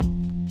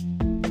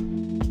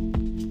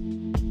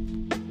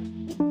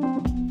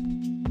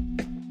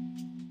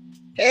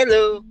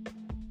Hello.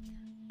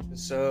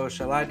 So,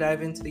 shall I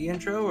dive into the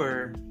intro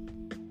or?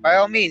 By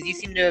all means, you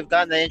seem to have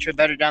gotten the intro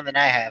better down than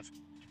I have.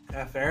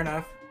 Fair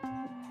enough.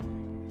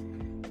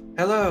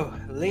 Hello,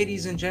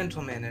 ladies and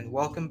gentlemen, and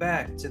welcome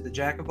back to the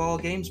Jack of All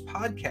Games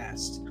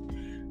podcast.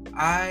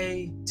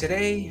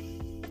 Today,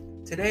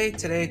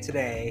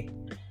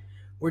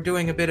 we're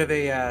doing a bit of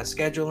a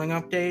scheduling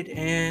update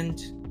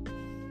and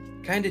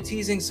kind of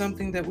teasing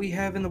something that we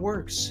have in the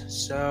works.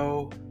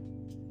 So,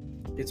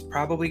 it's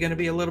probably going to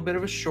be a little bit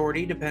of a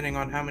shorty, depending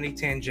on how many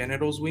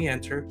tangenitals we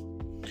enter.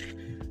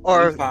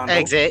 Or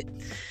exit.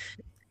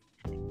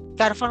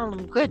 Gotta funnel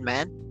them good,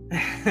 man.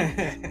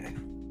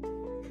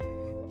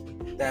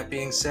 That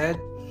being said,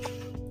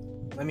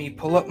 let me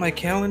pull up my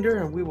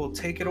calendar and we will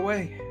take it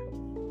away.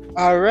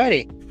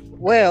 Alrighty.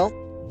 Well,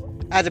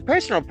 as a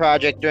personal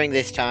project during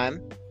this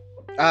time,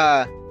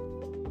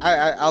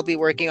 I'll be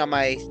working on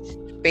my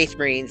Space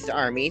Marines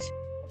armies.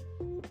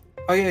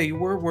 Oh yeah, you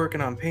were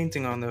working on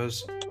painting on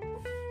those.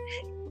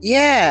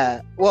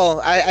 Yeah.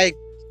 Well,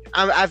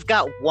 I've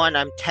got one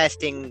I'm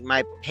testing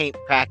my paint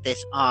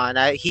practice on.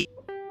 I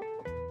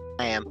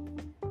am.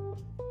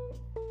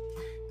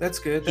 That's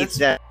good. It's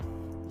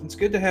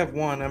good to have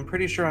one. I'm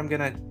pretty sure I'm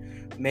gonna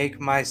make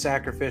my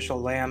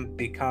sacrificial lamb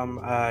become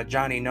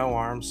Johnny No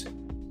Arms.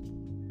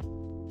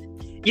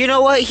 You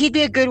know what? He'd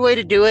be a good way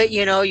to do it.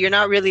 You know, you're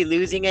not really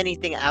losing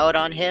anything out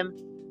on him.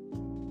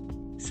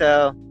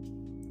 So.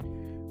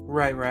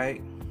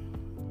 Right.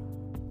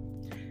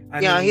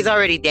 He's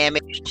already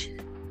damaged.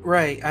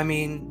 Right. I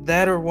mean,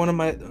 that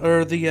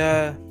or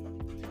the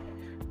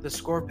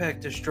Scorpec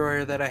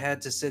destroyer that I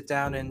had to sit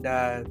down and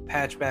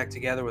patch back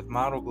together with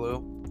model glue.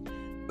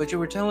 But you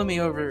were telling me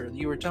over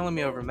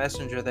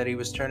Messenger that he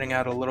was turning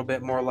out a little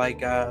bit more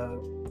like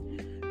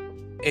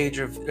Age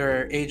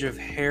of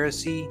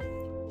Heresy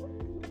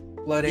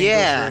Blood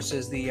Angels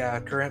versus the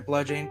current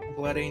Blood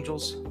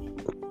Angels.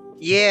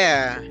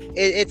 Yeah,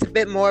 it's a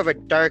bit more of a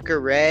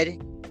darker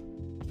red.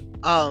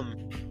 I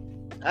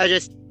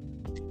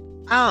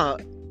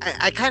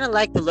kind of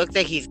like the look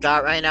that he's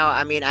got right now.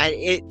 I mean,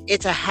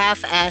 it's a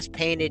half-ass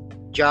painted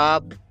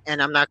job,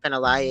 and I'm not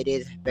gonna lie, it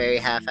is very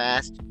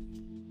half-assed.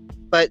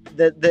 But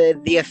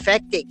the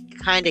effect it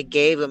kind of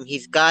gave him,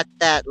 he's got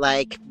that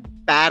like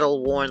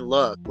battle-worn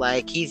look.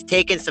 Like he's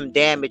taken some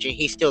damage and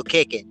he's still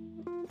kicking.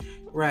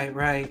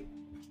 Right.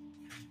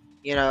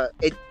 You know,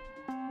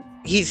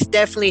 he's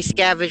definitely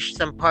scavenged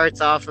some parts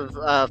off of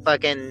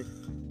fucking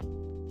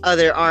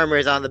other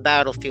armors on the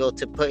battlefield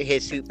to put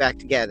his suit back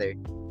together.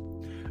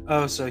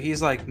 Oh, so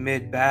he's like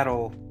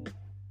mid-battle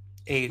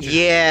age.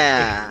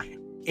 Yeah.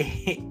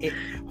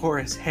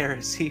 Horus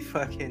Heresy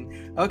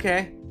fucking.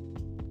 Okay.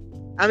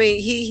 I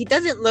mean, he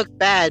doesn't look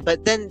bad,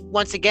 but then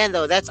once again,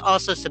 though, that's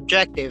also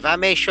subjective. I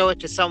may show it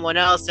to someone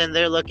else and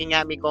they're looking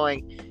at me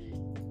going,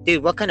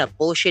 dude, what kind of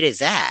bullshit is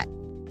that?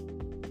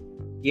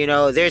 You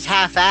know, there's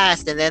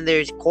half-assed and then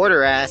there's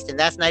quarter-assed, and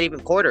that's not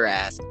even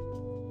quarter-assed.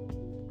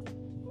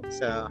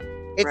 So,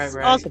 it's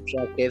all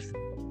subjective.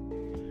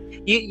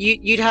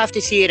 You'd have to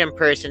see it in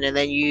person, and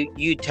then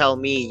you tell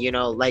me, you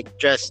know, like,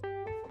 just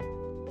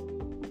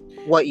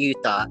what you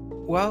thought.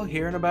 Well,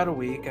 here in about a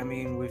week, I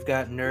mean, we've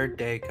got Nerd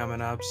Day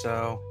coming up,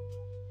 so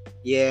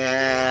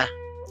yeah,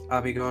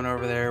 I'll be going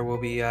over there.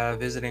 We'll be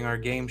visiting our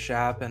game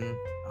shop, and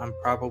I'm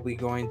probably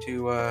going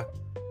to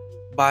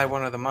buy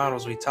one of the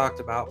models we talked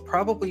about,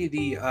 probably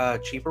the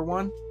cheaper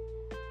one.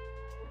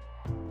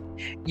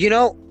 You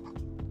know,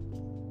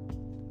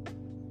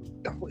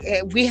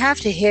 we have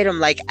to hit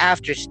them like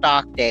after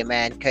stock day,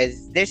 man,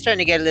 because they're starting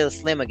to get a little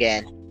slim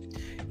again.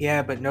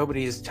 Yeah, but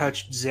nobody's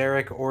touched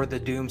Zarek or the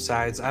Doom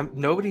sides.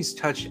 Nobody's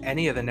touched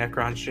any of the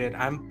Necron shit.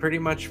 I'm pretty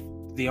much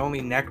the only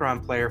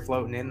Necron player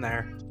floating in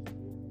there.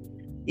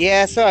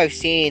 Yeah, so I've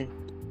seen.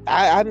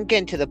 I'm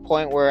getting to the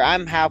point where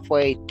I'm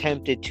halfway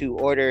tempted to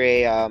order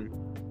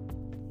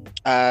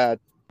a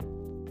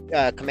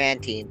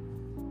command team.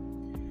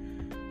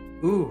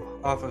 Ooh,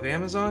 off of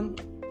Amazon?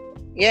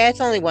 Yeah,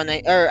 it's only one.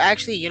 Or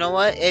actually, you know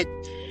what?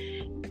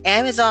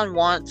 Amazon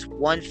wants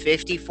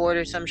 $150 for it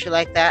or some shit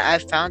like that. I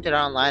found it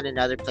online in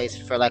other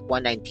places for like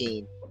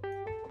 $119.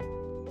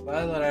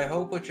 Violet, I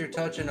hope what you're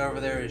touching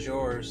over there is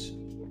yours.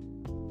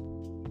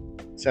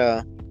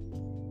 So,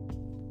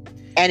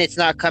 and it's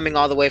not coming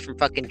all the way from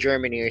fucking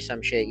Germany or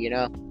some shit, you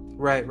know?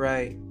 Right.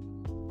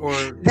 Or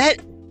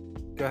that.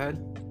 Go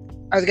ahead.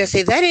 I was gonna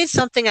say that is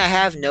something I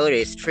have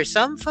noticed. For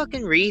some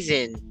fucking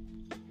reason,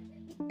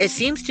 it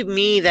seems to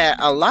me that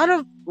a lot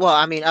of, well,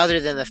 I mean,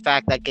 other than the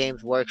fact that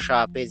Games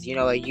Workshop is, you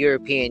know, a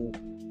European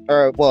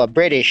or, well, a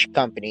British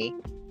company,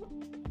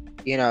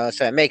 you know,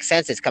 so it makes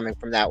sense it's coming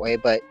from that way,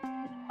 but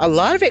a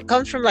lot of it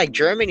comes from like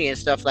Germany and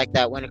stuff like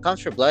that when it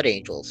comes for Blood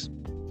Angels.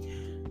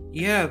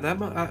 Yeah,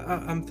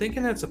 I'm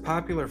thinking that's a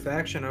popular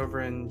faction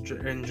over in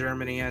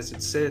Germany as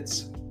it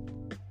sits.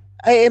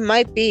 It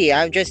might be.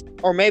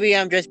 Or maybe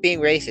I'm just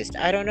being racist.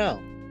 I don't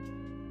know.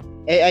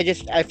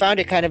 I found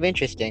it kind of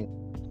interesting.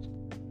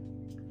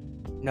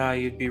 No,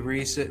 you'd be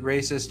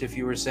racist if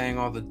you were saying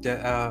all the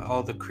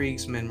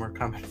Kriegsmen were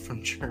coming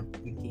from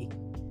Germany.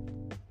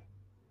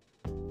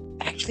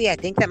 Actually, I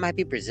think that might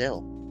be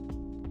Brazil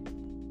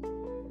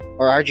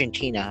or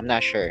Argentina. I'm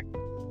not sure.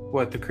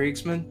 What, the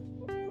Kriegsmen?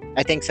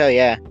 I think so.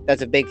 Yeah,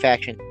 that's a big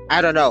faction.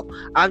 I don't know.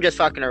 I'm just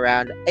fucking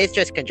around. It's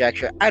just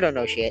conjecture. I don't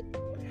know shit.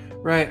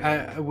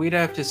 Right. We'd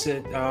have to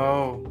sit.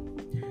 Oh,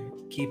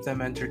 keep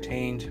them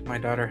entertained. My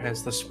daughter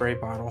has the spray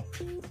bottle.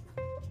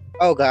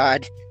 Oh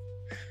God.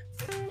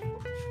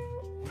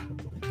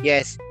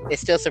 Yes,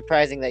 it's still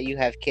surprising that you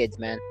have kids,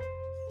 man.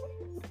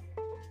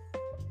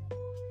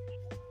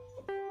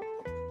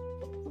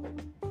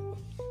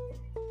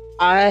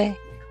 I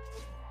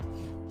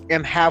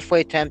am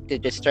halfway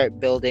tempted to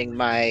start building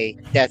my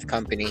death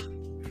company.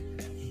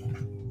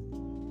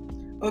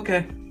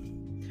 Okay.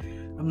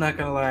 I'm not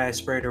gonna lie, I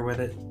sprayed her with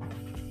it.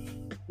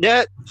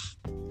 Yeah.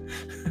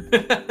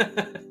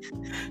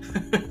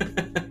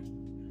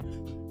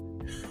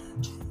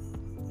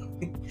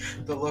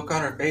 The look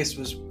on her face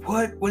was,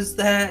 what was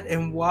that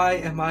and why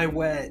am I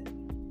wet?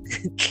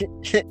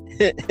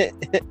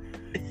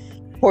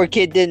 Poor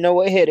kid didn't know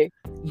what hit her.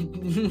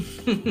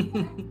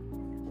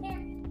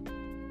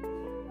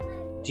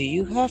 Do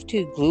you have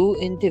to glue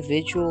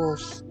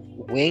individuals'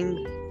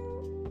 wing?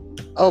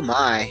 Oh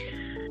my.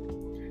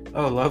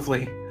 Oh,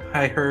 lovely.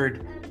 I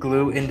heard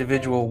glue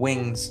individual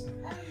wings.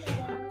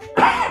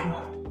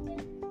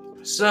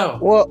 So,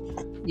 Well,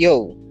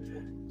 yo.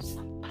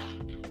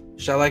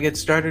 Shall I get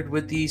started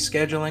with the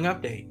scheduling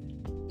update?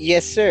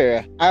 Yes,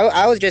 sir.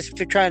 I was just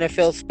trying to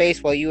fill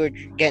space while you were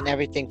getting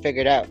everything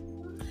figured out.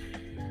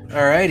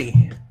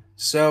 Alrighty.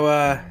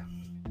 So,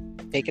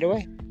 Take it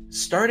away.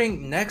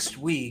 starting next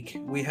week,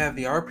 we have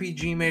the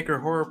RPG Maker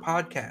Horror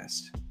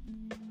Podcast.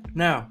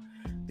 Now,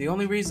 the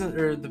only reason,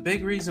 or the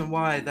big reason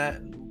why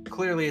that,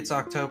 clearly it's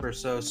October,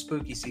 so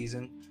spooky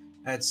season.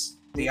 That's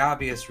the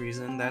obvious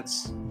reason.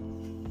 That's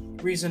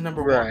reason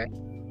number one.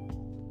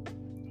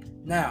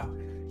 Now,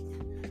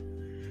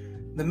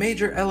 the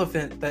major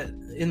elephant that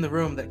in the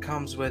room that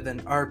comes with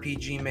an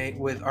RPG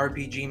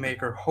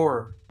Maker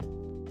Horror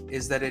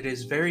is that it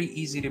is very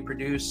easy to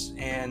produce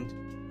and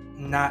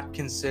not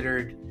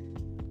considered,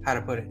 how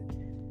to put it?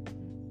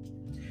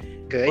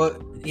 Good.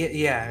 Well,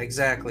 yeah,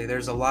 exactly.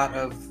 There's a lot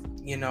of,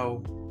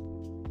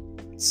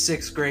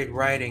 sixth grade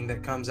writing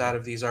that comes out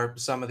of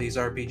some of these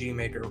RPG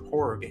Maker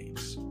horror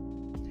games.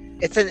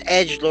 It's an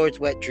edgelord's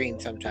wet dream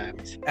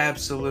sometimes.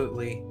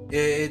 Absolutely.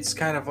 It's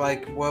kind of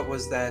like, what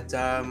was that?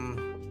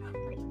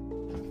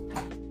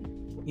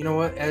 You know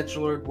what?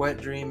 Edgelord wet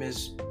dream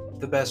is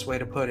the best way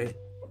to put it.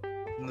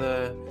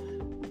 The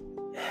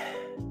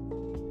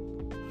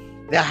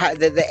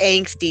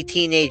angsty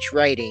teenage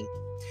writing.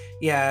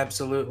 Yeah,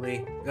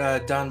 absolutely.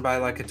 Done by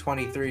like a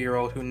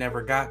 23-year-old who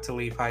never got to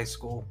leave high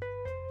school.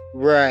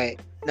 Right.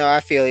 No,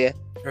 I feel you.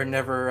 Or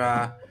never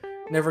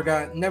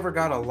got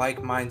a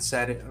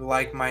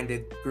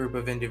like-minded group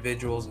of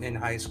individuals in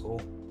high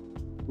school.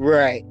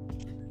 Right.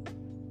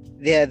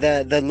 Yeah,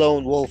 the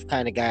lone wolf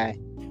kind of guy.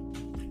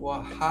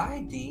 Well,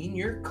 hi, Dean.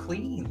 You're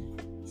clean.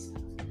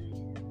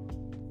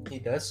 He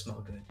does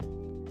smell good.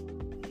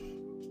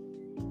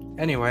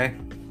 Anyway.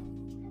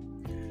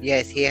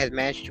 Yes, he has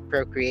managed to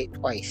procreate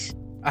twice.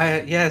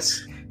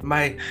 Yes,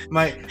 my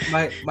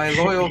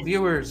loyal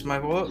viewers, my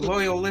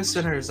loyal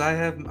listeners, the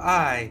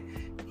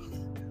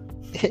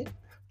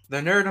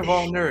nerd of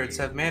all nerds,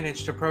 have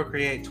managed to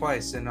procreate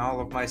twice in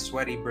all of my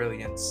sweaty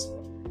brilliance.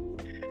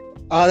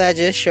 All that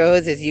just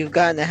shows is you've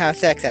gotten to have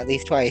sex at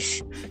least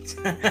twice.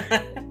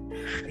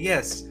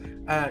 Yes,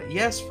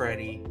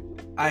 Freddy,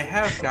 I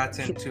have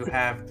gotten to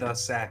have the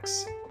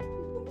sex.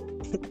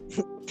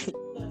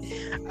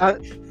 I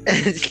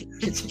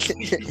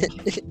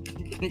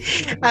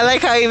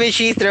like how even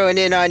she's throwing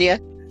in on you.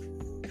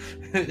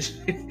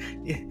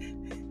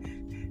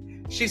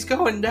 She's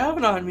going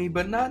down on me,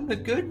 but not in a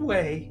good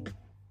way.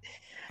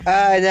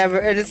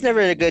 It's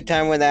never a good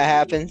time when that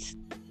happens.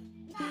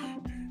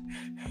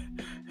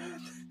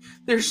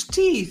 There's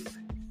teeth.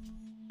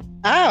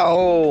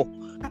 Ow!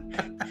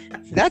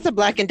 That's a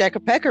Black and Decker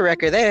pecker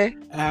wrecker there.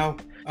 Ow!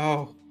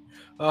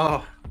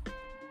 Oh!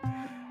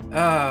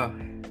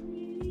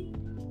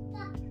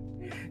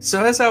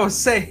 So as I was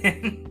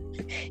saying.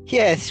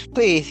 Yes,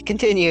 please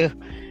continue.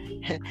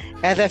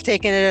 As I've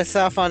taken us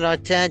off on a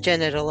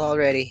tangential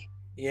already.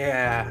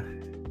 Yeah,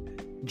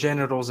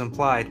 genitals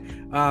implied.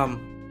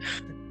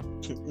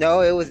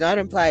 No, it was not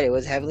implied. It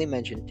was heavily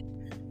mentioned.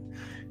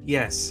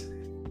 Yes.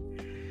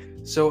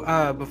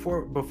 So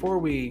before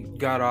we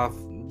got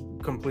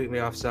completely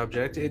off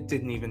subject, it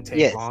didn't even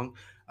take long.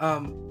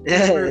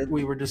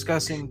 We were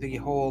discussing the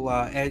whole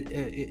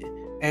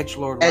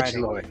edgelord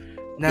writing.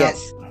 Now,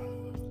 yes.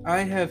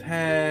 I have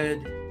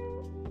had.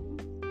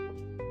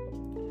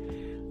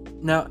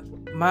 Now,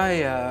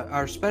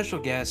 our special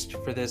guest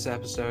for this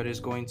episode is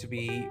going to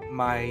be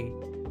my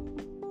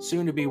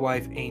soon-to-be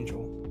wife,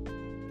 Angel.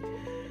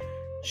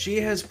 She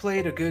has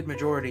played a good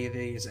majority of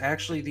these.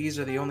 Actually, these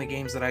are the only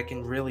games that I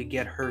can really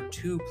get her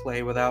to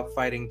play without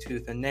fighting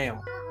tooth and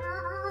nail.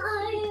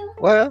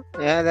 Well,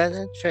 yeah,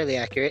 that's fairly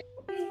accurate.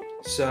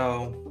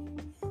 So.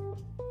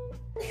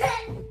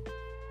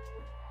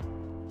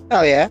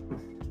 Oh, yeah?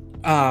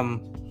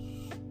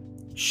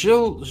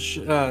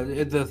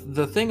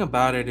 The thing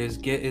about it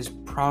is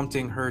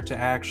prompting her to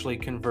actually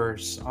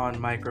converse on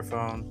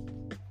microphone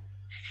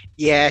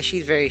Yeah,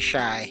 she's very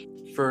shy.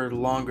 for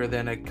longer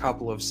than a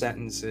couple of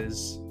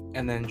sentences,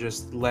 and then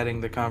just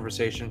letting the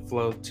conversation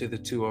flow to the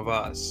two of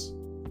us.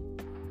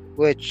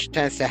 Which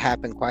tends to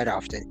happen quite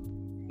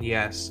often.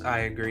 Yes, I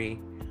agree.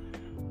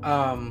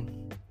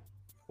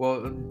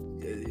 Well,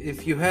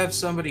 if you have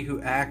somebody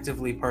who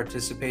actively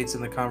participates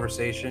in the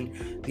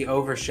conversation, the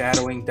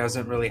overshadowing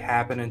doesn't really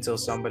happen until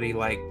somebody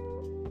like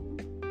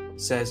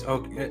says,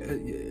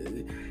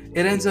 "Okay."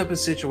 It ends up a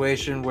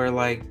situation where,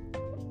 like,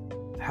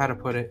 how to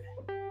put it?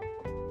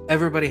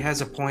 Everybody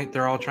has a point.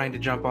 They're all trying to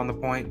jump on the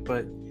point,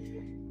 but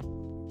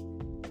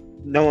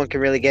no one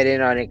can really get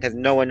in on it because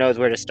no one knows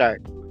where to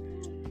start.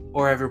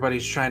 Or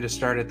everybody's trying to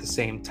start at the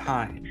same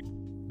time.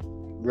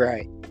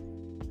 Right.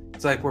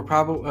 It's like we're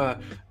probably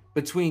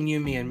between you,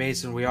 me, and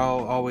Mason, we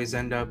all always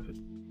end up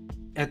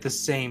at the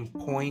same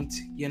point,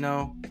 you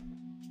know,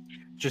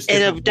 just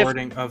different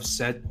wording of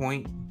said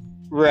point.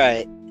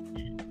 Right.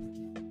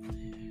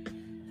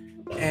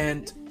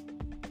 And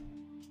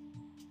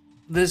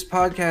this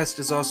podcast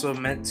is also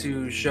meant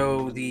to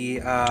show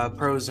the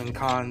pros and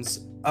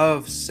cons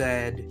of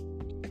said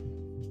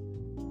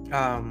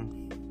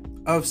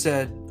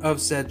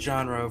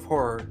genre of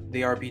horror,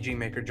 the RPG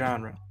Maker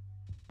genre.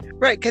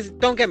 Right, because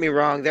don't get me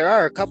wrong, there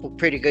are a couple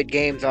pretty good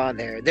games on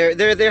there.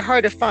 They're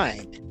hard to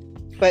find,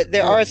 but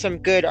there are some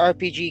good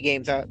RPG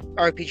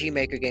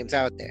Maker games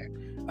out there.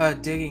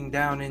 Digging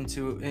down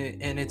into,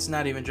 and it's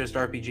not even just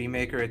RPG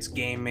Maker, it's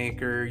Game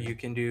Maker. You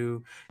can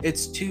do,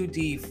 it's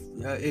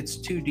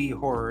 2D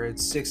horror,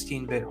 it's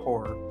 16-bit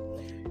horror.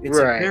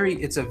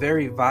 It's a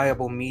very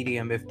viable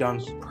medium if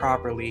done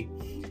properly.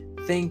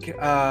 Think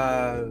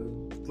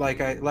like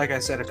I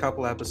said a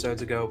couple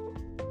episodes ago,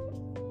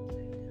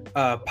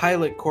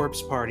 Pilot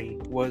Corpse Party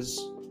was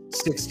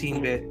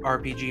 16-bit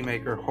RPG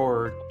Maker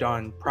horror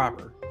done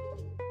proper.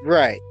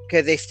 Right,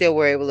 because they still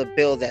were able to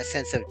build that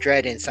sense of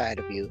dread inside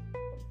of you.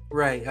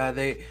 Right.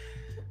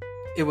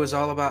 It's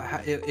all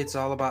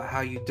about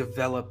how you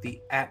develop the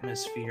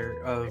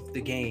atmosphere of the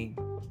game.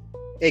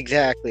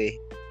 Exactly.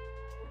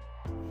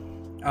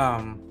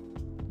 And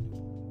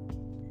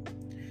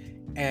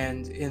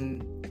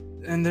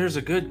there's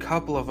a good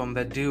couple of them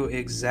that do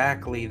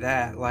exactly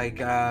that. Like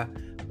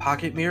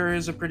Pocket Mirror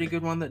is a pretty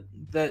good one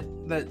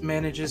that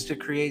manages to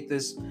create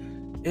this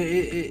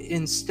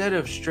instead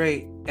of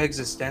straight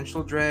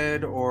existential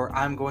dread or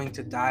I'm going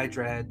to die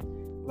dread.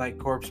 Like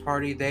Corpse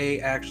Party, they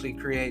actually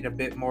create a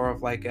bit more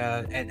of like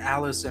an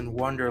Alice in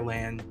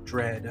Wonderland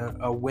dread,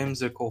 a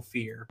whimsical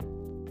fear.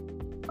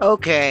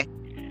 Okay.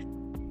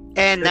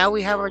 And now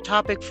we have our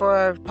topic for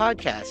our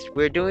podcast.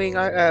 We're doing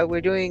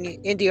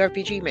indie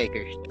RPG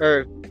makers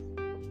or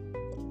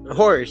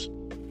horrors.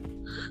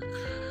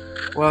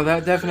 Well,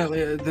 that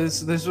definitely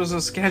this was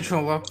a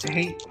schedule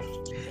update.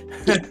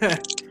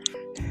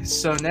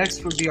 So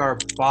next would be our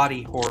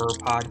body horror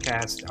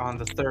podcast on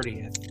the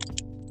 30th.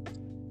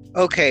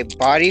 Okay,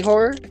 body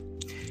horror?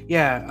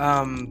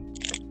 Yeah,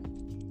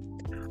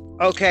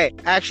 Okay,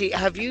 actually,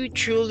 have you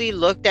truly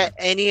looked at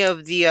any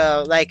of the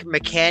like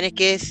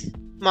Mechanicus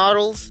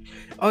models?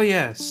 Oh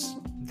yes.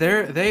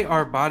 They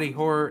are body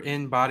horror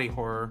in body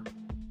horror.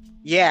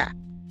 Yeah.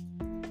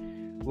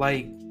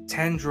 Like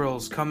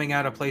tendrils coming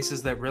out of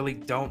places that really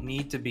don't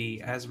need to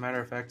be. As a matter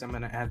of fact, I'm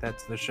going to add that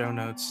to the show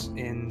notes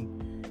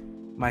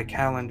in my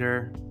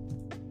calendar.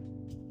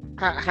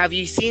 Have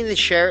you seen the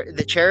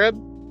cherub?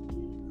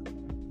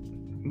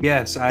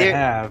 Yes, I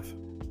have.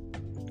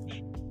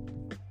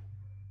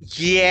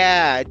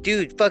 Yeah,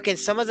 dude, fucking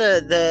some of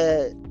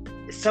the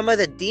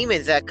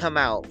demons that come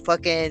out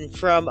fucking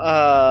from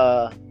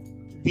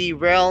the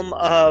realm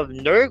of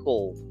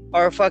Nurgle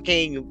are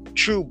fucking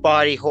true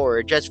body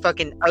horror, just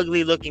fucking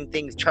ugly looking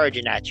things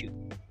charging at you.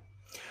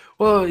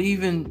 Well,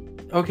 even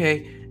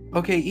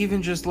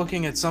even just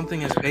looking at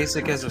something as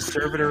basic as a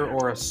servitor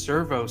or a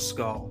servo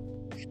skull.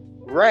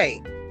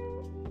 Right.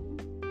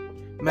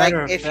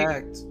 Matter of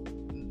fact,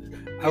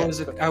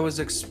 I was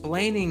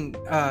explaining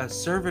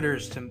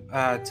servitors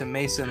to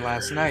Mason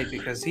last night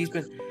because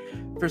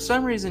for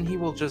some reason he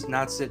will just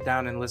not sit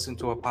down and listen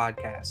to a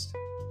podcast.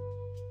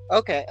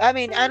 Okay, I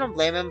mean, I don't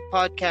blame him.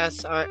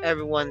 Podcasts aren't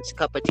everyone's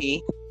cup of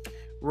tea.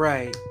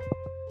 Right.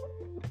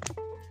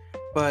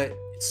 But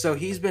so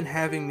he's been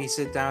having me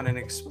sit down and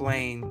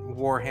explain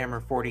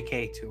Warhammer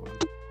 40K to him.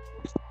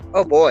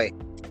 Oh boy.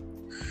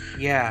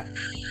 Yeah.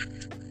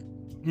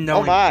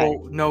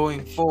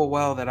 Knowing full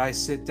well that I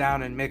sit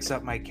down and mix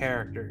up my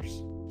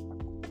characters.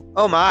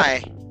 Oh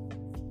my.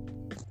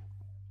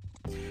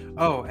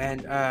 Oh,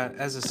 and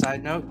as a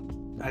side note,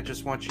 I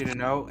just want you to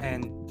know,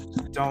 and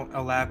don't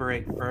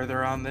elaborate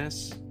further on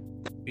this,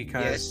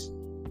 because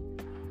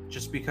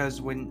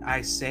when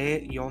I say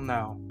it, you'll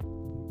know.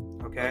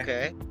 Okay?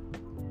 Okay.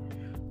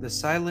 The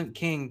Silent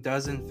King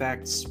does in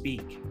fact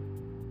speak.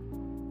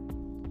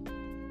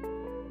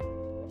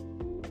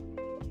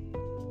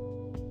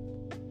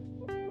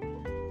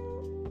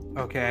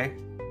 Okay.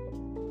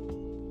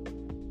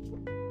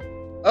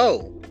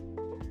 Oh.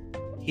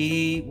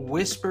 He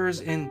whispers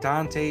in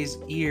Dante's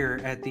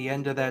ear at the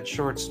end of that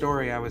short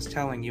story I was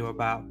telling you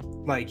about.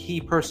 Like,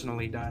 he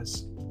personally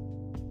does.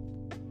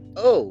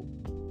 Oh.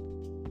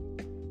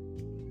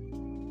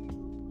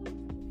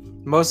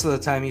 Most of the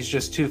time, he's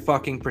just too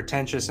fucking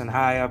pretentious and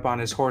high up on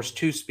his horse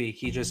to speak.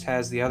 He just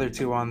has the other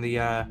two on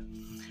the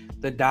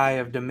Die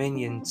of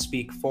Dominion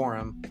speak for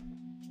him.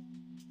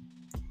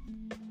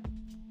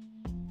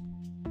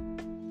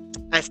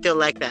 I still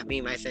like that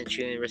meme I sent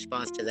you in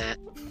response to that.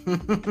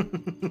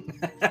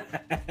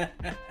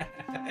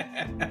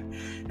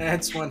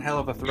 That's one hell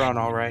of a throne,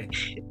 all right.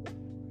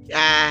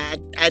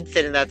 I'd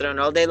sit in that throne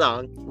all day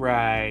long.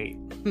 Right.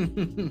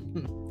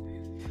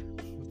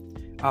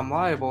 I'm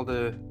liable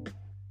to,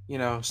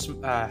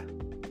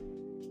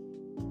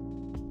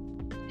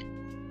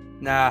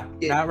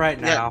 not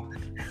right now.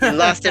 You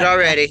lost it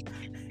already.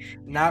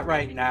 Not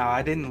right now.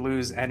 I didn't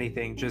lose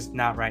anything, just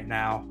not right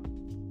now.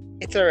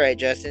 It's all right,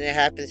 Justin. It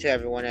happens to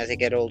everyone as they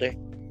get older.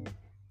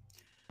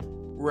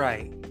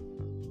 Right.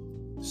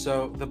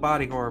 So, the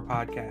Body Horror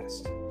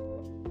Podcast.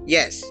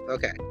 Yes.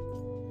 Okay.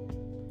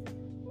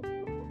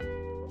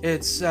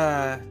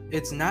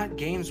 It's not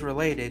games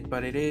related,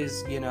 but it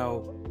is,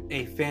 a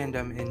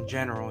fandom in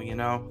general,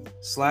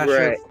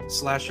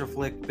 slasher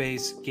flick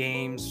based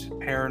games,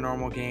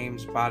 paranormal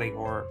games, body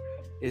horror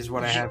is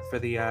what I have for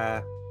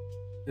the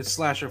it's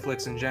slasher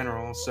flicks in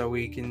general, so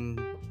we can.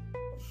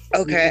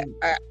 Okay.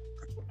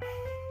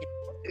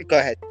 Go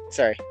ahead.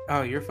 Sorry.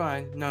 Oh, you're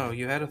fine. No,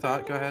 you had a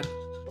thought. Go ahead.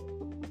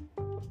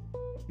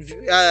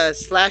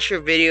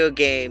 Slasher video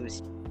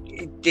games.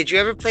 Did you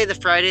ever play the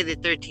Friday the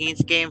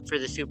 13th game for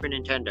the Super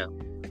Nintendo?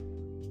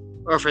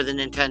 Or for the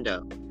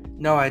Nintendo?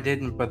 No, I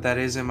didn't, but that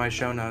is in my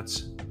show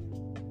notes.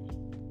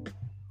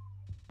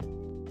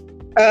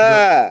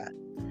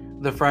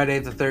 The Friday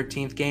the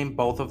 13th game,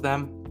 both of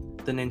them,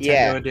 the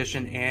Nintendo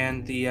edition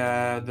and the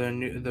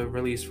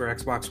release for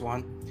Xbox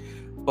One,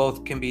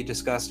 both can be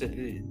discussed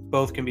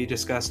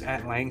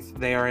at length.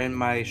 They are in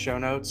my show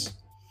notes.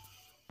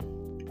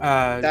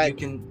 You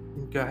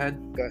can go ahead.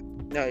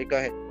 No, go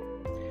ahead.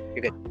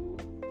 You're good.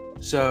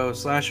 So,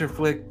 slasher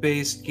flick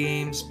based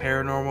games,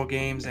 paranormal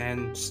games,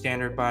 and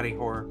standard body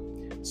horror.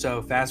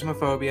 So,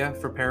 Phasmophobia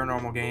for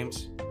paranormal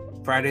games,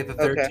 Friday the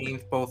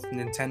 13th, both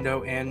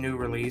Nintendo and new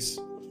release.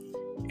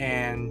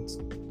 And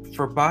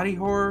for body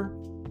horror,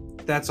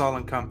 that's all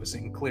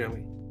encompassing,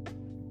 clearly.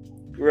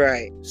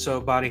 Right.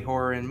 So, body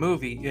horror in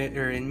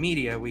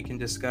media, we can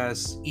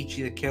discuss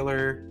Ichi the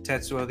Killer,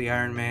 Tetsuo the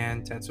Iron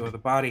Man, Tetsuo the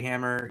Body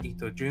Hammer,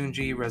 Ito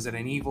Junji,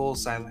 Resident Evil,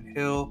 Silent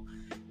Hill,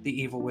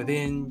 The Evil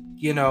Within,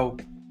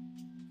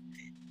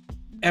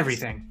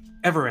 everything.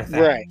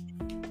 Right.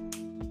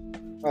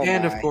 Oh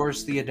and of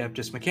course, the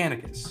Adeptus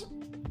Mechanicus.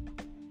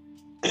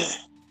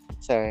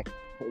 Sorry.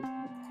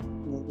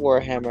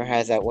 Warhammer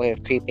has that way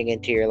of creeping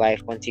into your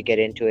life once you get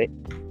into it.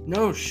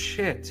 No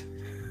shit.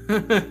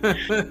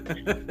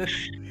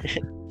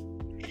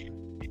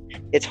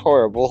 It's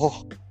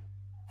horrible.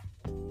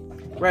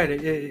 Right.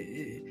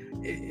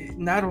 It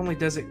not only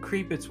does it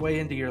creep its way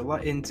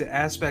into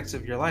aspects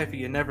of your life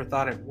you never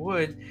thought it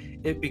would,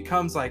 it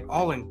becomes like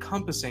all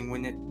encompassing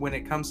when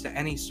it comes to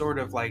any sort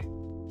of like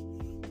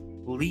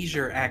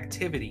leisure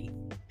activity.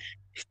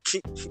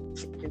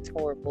 It's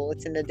horrible.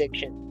 It's an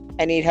addiction.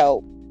 I need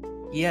help.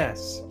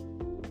 Yes.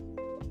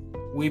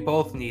 We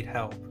both need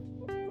help.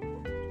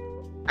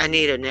 I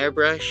need an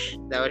airbrush.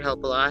 That would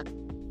help a lot.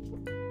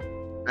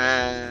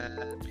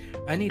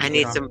 I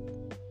need some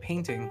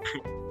painting.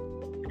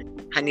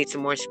 I need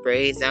some more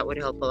sprays. That would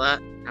help a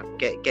lot.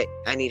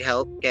 I need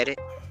help. Get it?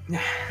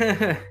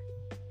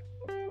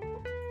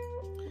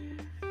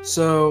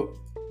 So,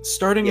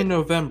 starting in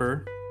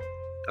November,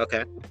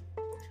 okay,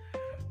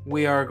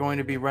 we are going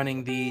to be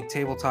running the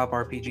Tabletop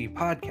RPG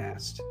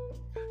podcast.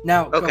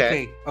 Now,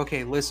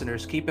 okay,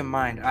 listeners, keep in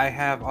mind, I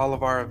have all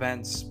of our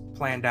events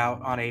planned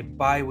out on a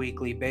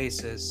bi-weekly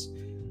basis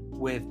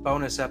with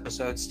bonus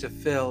episodes to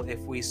fill if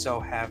we so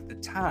have the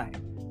time.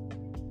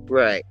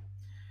 Right.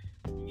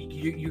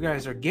 You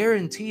guys are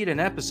guaranteed an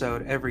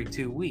episode every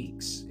 2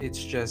 weeks.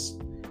 It's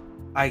just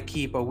I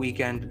keep a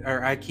weekend,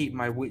 or I keep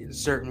my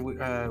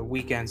certain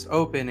weekends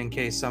open in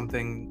case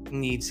something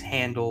needs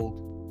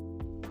handled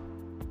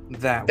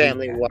that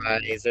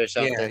family-wise or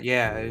something.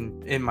 Yeah,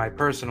 in my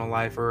personal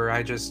life, or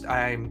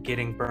I'm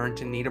getting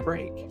burnt and need a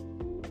break.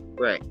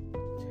 Right.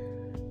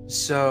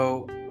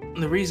 So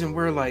the reason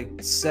we're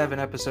like 7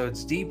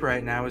 episodes deep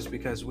right now is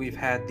because we've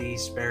had the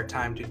spare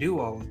time to do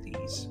all of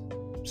these.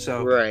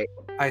 So right.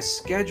 I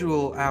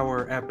schedule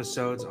our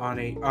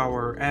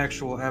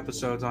actual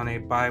episodes on a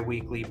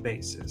bi-weekly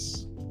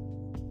basis.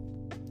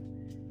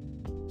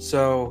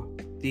 So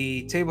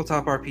the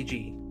Tabletop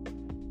RPG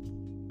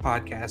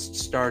podcast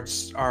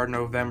starts our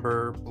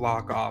November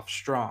block off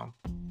strong.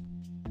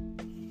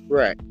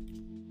 Right.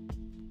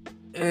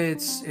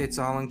 It's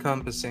all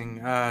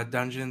encompassing.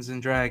 Dungeons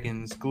and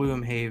Dragons,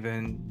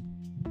 Gloomhaven,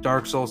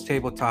 Dark Souls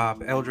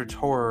Tabletop, Eldritch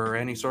Horror,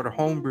 any sort of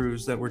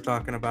homebrews that we're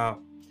talking about.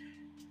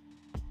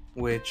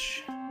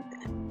 Which,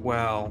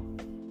 well,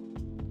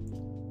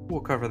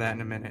 we'll cover that in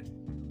a minute.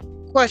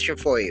 Question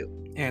for you.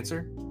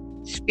 Answer.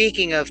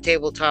 Speaking of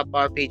tabletop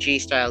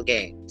RPG style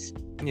games,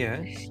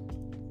 Yes.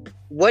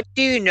 what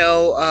do you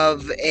know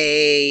of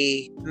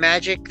a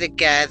Magic the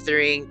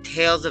Gathering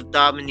Tales of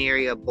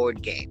Dominaria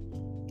board game?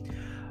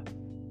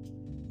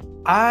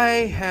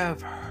 I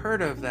have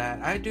heard of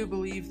that. I do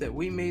believe that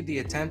we made the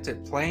attempt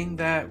at playing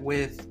that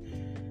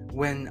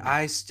when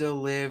I still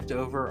lived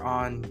over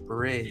on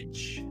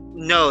Bridge.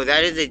 No,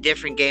 that is a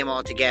different game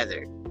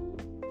altogether.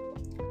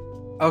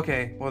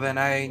 Okay, well then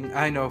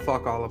I know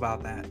fuck all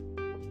about that.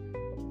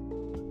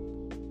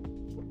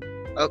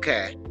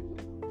 Okay.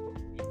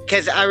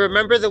 Because I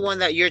remember the one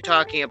that you're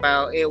talking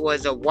about. It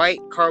was a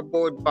white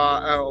cardboard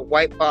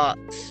white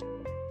box.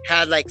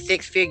 Had like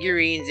 6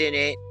 figurines in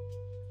it.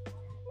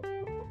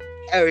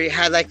 Or it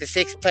had like the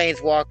 6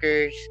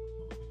 planeswalkers.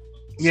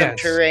 Some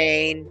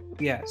terrain.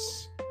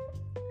 Yes.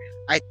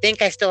 I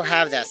think I still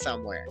have that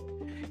somewhere.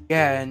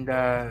 Yeah, and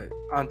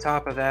on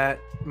top of that,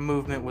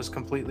 movement was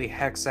completely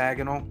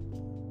hexagonal.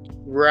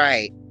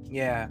 Right.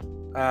 Yeah.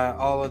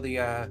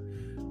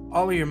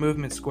 All of your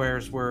movement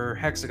squares were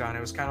hexagon. It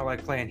was kind of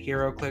like playing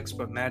HeroClix,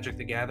 but Magic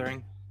the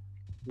Gathering.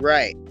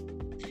 Right.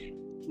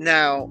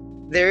 Now,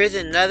 there is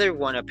another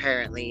one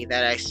apparently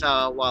that I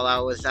saw while I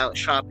was out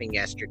shopping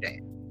yesterday.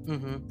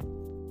 Mm-hmm.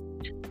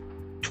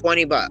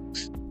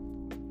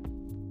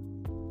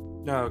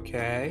 $20.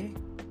 Okay.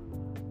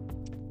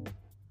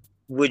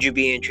 Would you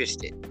be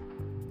interested?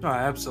 Oh,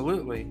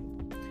 absolutely.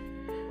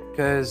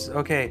 Because,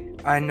 okay,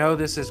 I know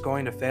this is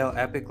going to fail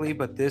epically,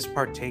 but this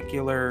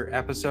particular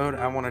episode,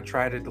 I want to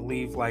try to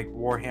leave, like,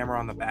 Warhammer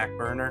on the back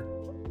burner.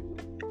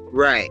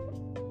 Right.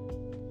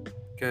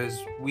 Because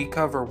we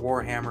cover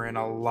Warhammer in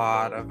a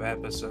lot of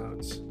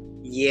episodes.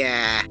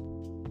 Yeah.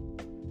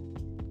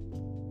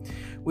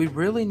 We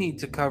really need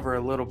to cover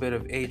a little bit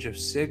of Age of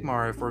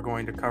Sigmar if we're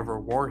going to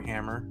cover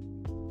Warhammer.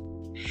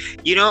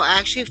 You know,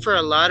 actually, for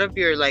a lot of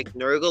your, like,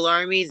 Nurgle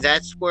armies,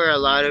 that's where a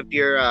lot of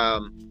your,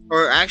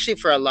 or actually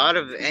for a lot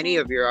of any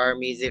of your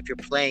armies, if you're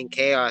playing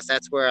Chaos,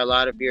 that's where a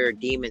lot of your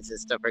demons and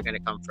stuff are going to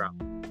come from.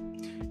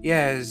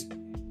 Yeah,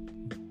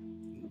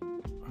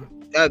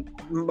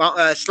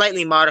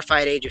 slightly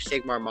modified Age of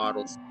Sigmar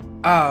models.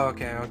 Oh,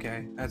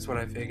 okay. That's what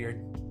I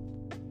figured.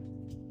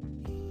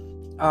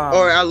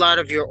 Or a lot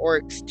of your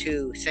orcs,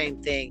 too.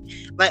 Same thing.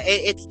 But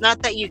it's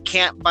not that you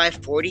can't buy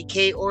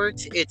 40k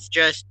orcs. It's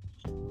just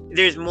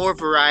there's more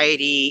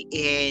variety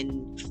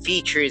in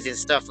features and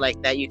stuff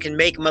like that. You can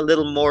make them a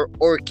little more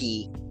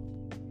orky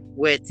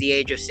with the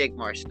Age of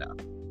Sigmar stuff.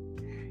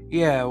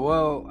 Yeah,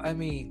 well, I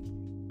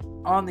mean,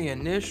 on the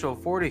initial,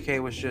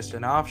 40k was just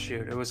an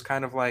offshoot. It was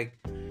kind of like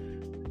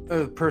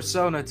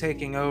Persona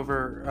taking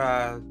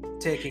over,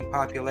 taking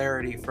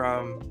popularity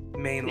from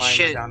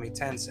mainline Megami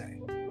Tensei.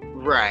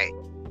 Right.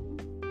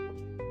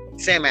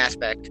 Same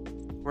aspect.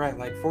 Right,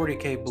 like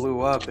 40k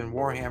blew up and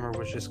Warhammer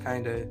was just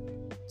kind of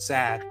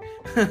sad.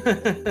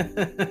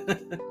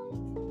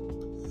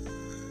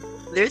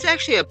 There's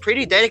actually a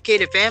pretty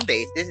dedicated fan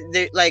base.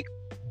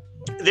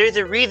 There's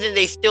a reason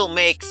they still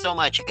make so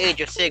much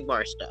Age of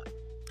Sigmar stuff.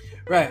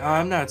 Right.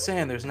 I'm not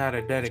saying there's not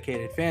a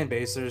dedicated fan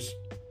base.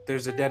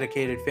 There's a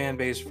dedicated fan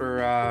base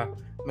for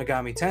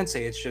Megami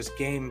Tensei. It's just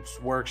Games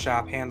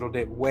Workshop handled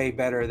it way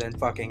better than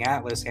fucking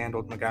Atlas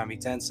handled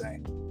Megami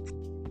Tensei.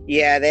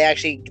 Yeah, they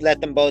actually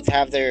let them both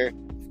have their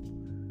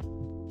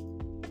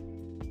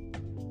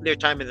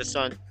time in the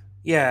sun.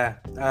 Yeah,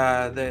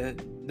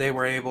 they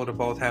were able to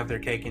both have their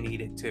cake and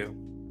eat it too.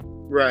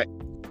 Right.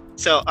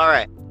 So, all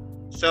right.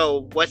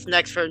 So, what's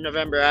next for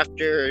November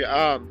after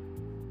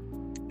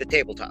the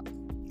tabletop?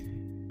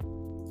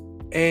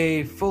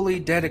 A fully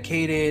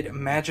dedicated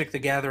Magic the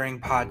Gathering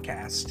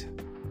podcast.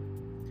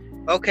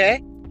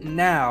 Okay.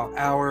 Now,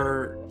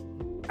 our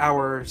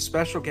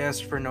special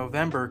guest for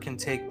November can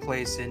take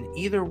place in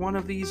either one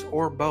of these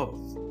or both.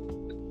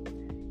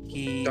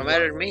 Don't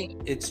matter to me.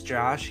 It's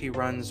Josh. He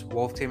runs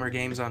Wolf Tamer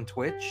Games on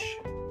Twitch.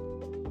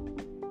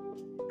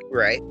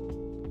 Right.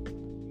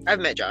 I've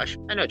met Josh.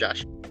 I know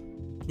Josh.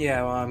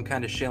 Yeah, well, I'm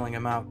kind of shilling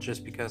him out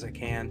just because I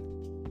can.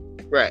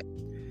 Right.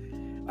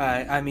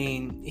 I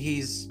mean,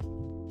 he's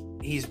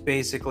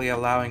basically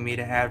allowing me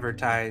to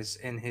advertise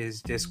in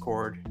his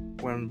Discord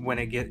when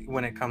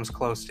it comes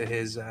close to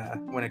his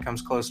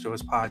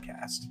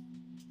podcast.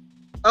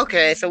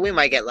 Okay, so we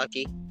might get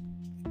lucky.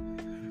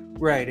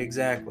 Right,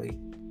 exactly.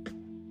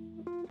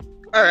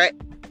 All right.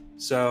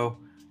 So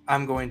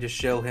I'm going to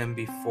shill him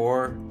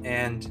before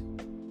and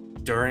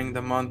during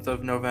the month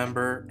of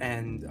November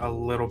and a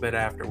little bit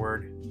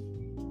afterward.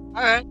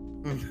 All right.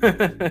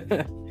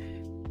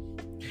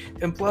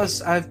 And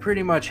plus, I've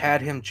pretty much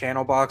had him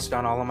channel boxed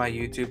on all of my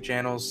YouTube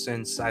channels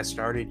since I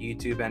started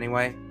YouTube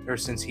anyway, or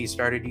since he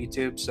started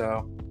YouTube,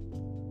 so.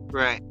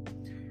 Right.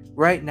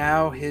 Right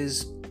now,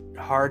 his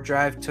hard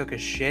drive took a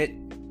shit.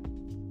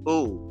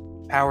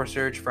 Ooh. Power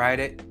surge fried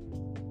it.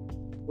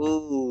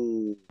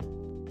 Ooh.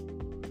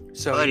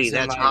 So buddy,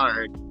 that's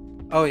hard.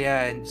 Oh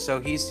yeah, and so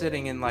he's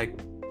sitting in like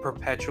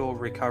perpetual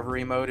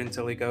recovery mode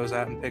until he goes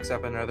out and picks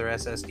up another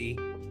SSD.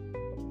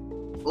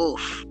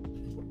 Oof.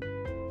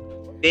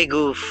 Big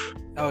oof.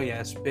 Oh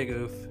yes, big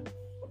oof.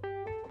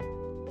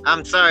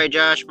 I'm sorry,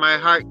 Josh. My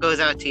heart goes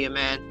out to you,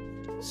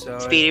 man. So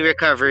Speedy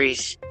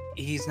recoveries.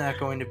 he's not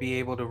going to be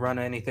able to run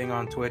anything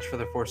on Twitch for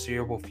the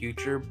foreseeable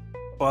future.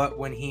 But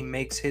when he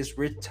makes his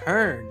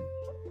return,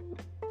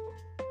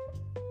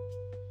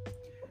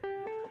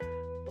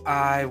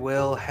 I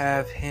will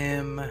have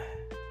him,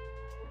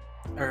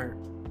 or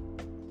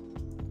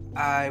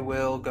I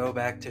will go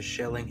back to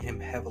shilling him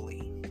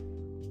heavily.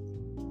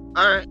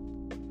 Alright.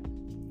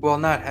 Well,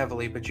 not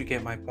heavily, but you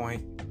get my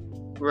point.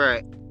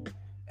 Right.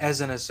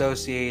 As an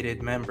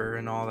associated member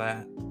and all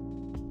that.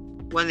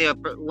 When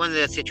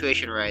the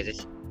situation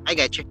arises. I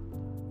got you.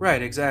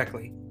 Right,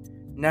 exactly.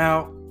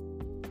 Now,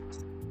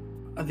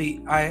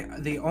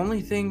 the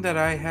only thing that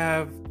I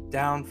have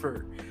down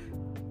for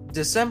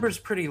December's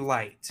pretty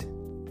light.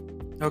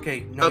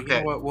 Okay, no, Okay.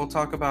 You know what? We'll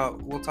talk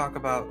about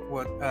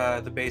what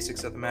the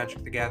basics of the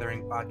Magic the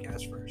Gathering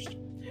podcast first.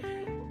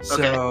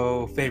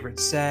 So, favorite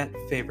set,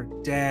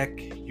 favorite deck,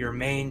 your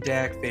main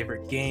deck,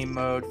 favorite game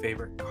mode,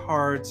 favorite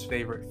cards,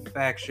 favorite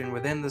faction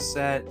within the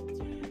set,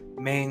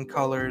 main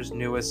colors,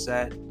 newest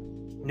set,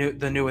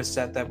 the newest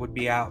set that would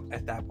be out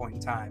at that point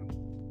in time.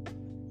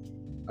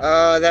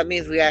 That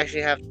means we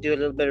actually have to do a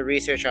little bit of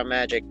research on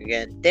Magic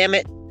again. Damn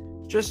it.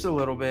 Just a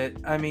little bit.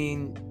 I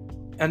mean,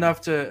 enough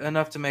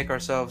to make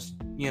ourselves,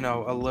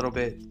 a little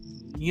bit,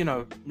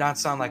 not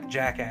sound like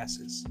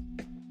jackasses.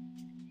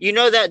 You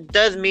know that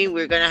does mean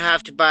we're gonna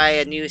have to buy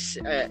a new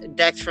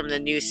decks from the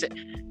new set.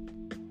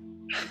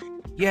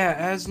 Yeah,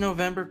 as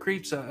November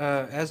creeps,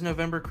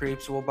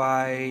 we'll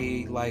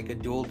buy like a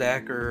dual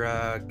deck or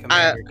a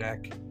commander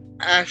deck.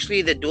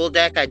 Actually, the dual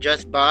deck I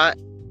just bought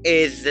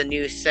is the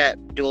new set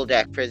dual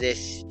deck for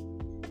this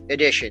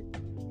edition.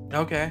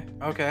 Okay.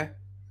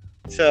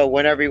 So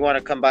whenever you want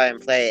to come by and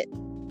play it,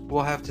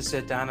 We'll have to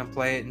sit down and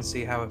play it and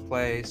see how it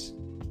plays.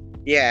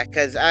 yeah,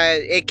 because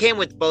it came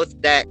with both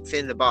decks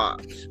in the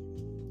box.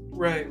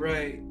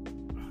 Right.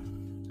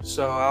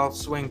 So I'll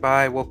swing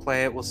by, we'll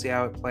play it, we'll see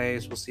how it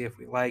plays, we'll see if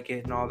we like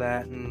it and all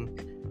that,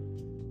 and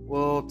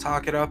we'll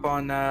talk it up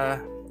on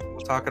that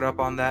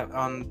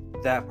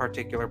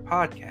particular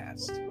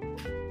podcast.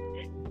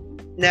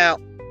 Now,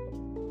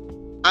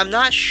 I'm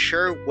not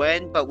sure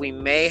when, but we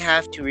may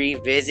have to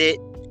revisit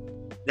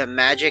the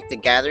Magic the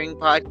Gathering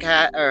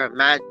podcast or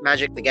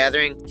Magic the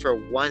Gathering for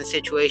one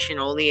situation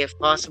only, if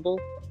possible.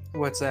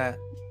 What's that?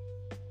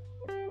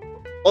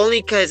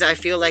 Only because I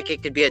feel like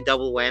it could be a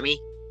double whammy.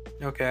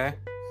 Okay.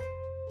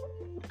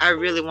 I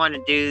really want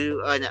to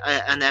do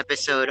an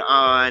episode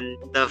on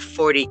the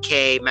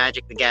 40K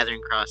Magic the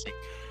Gathering crossing.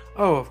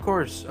 Oh, of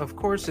course,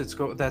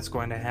 that's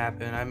going to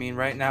happen. I mean,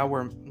 right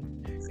now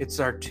it's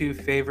our two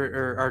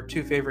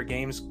favorite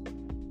games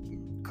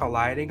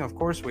colliding. Of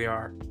course we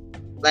are.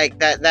 Like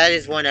that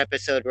is one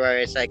episode where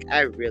it's like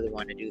I really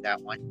want to do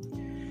that one.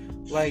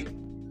 Like,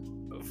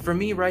 for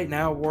me right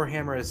now,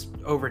 Warhammer has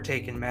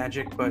overtaken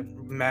Magic, but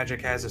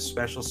Magic has a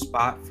special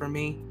spot for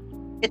me.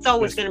 It's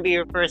always going to be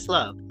your first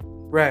love.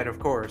 Right, of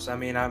course. I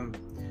mean, I'm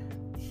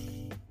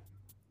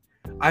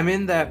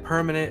in that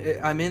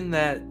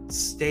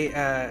state.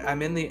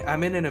 I'm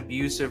in an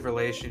abusive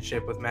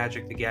relationship with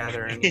Magic the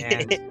Gathering,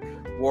 and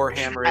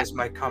Warhammer is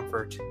my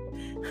comfort.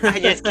 I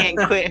just can't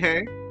quit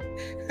her.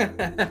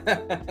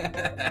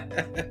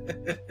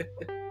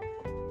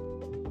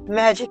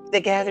 Magic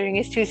the Gathering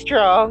is too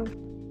strong.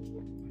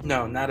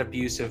 No, not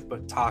abusive,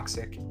 but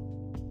toxic.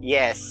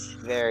 Yes,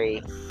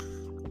 very.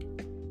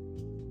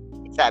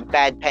 It's that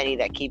bad penny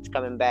that keeps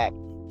coming back.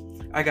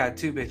 I got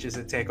two bitches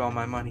that take all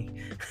my money.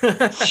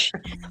 That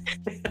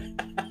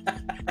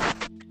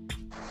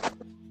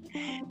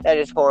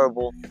is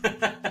horrible.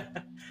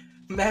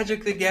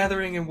 Magic the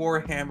Gathering and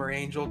Warhammer,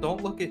 Angel.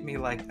 Don't look at me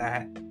like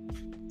that.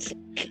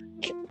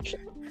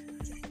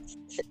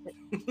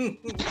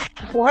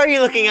 Why are you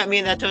looking at me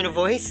in that tone of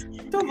voice?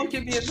 Don't look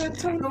at me in that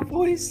tone of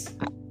voice.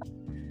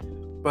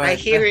 But I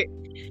hear it.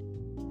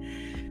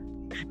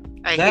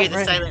 I hear the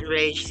right silent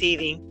rage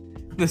seething.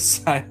 The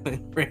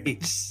silent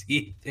rage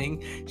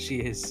seething.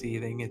 She is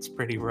seething. It's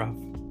pretty rough.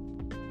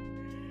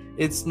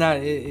 It's not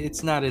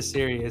as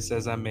serious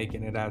as I'm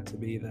making it out to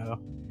be, though.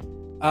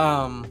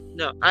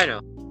 No, I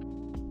know.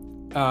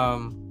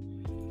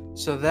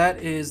 So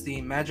that is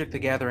the Magic the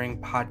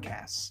Gathering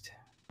podcast.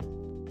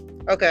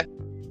 Okay.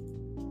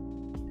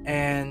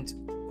 And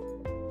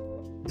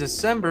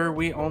December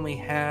we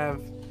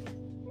have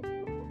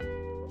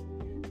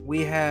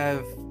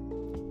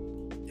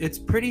it's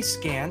pretty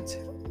scant.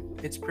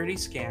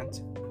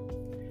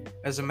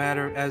 As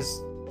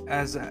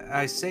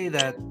I say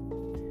that,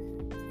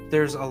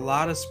 there's a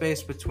lot of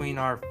space between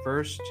our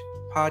first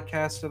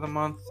podcast of the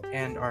month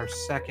and our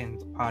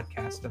second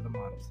podcast of the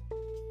month.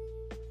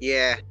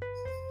 Yeah.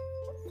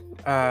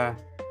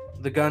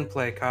 The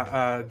Gunplay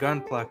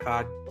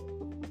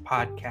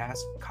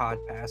Codcast,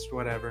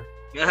 whatever.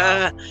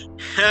 No.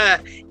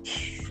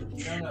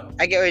 No.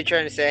 I get what you're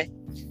trying to say.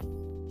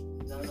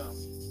 No.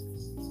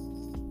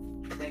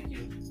 Thank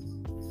you.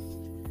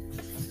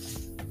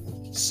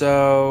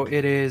 So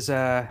it is,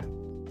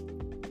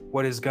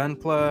 what is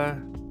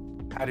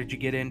Gunpla? How did you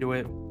get into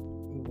it?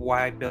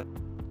 Why build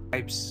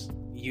types,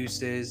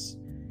 uses,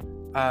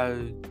 uh,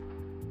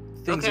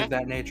 things Okay. of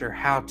that nature.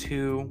 How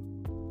to,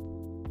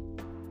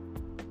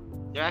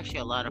 They're actually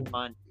a lot of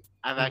fun.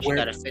 I've actually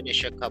got where to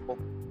finish a couple.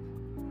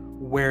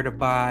 where to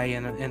buy,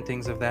 and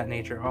things of that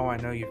nature. Oh, I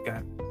know you've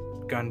got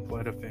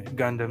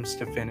Gundams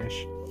to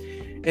finish.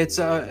 It's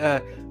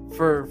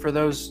for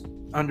those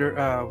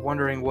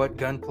wondering what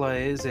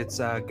Gunpla is. It's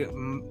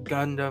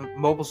Gundam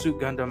Mobile Suit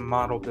Gundam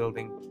model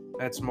building.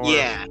 That's more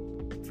Yeah.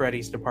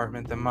 Freddy's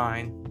department than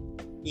mine.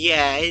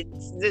 Yeah,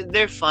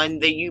 they're fun.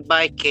 That you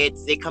buy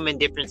kits. They come in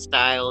different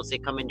styles. They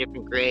come in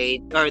different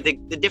grades. Or the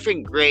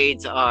different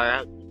grades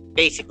are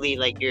basically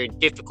like your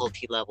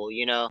difficulty level.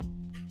 You know,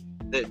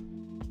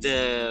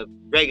 the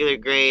regular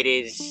grade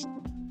is,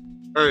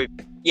 or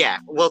yeah,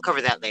 we'll cover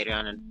that later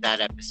on in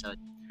that episode.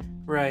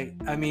 Right.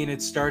 I mean,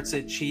 it starts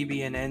at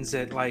chibi and ends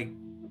at like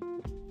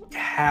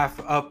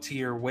half up to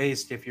your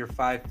waist if you're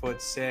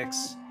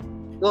 5'6".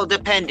 Well,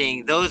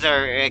 depending. Those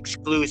are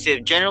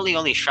exclusive. Generally,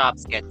 only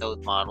shops get those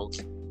models.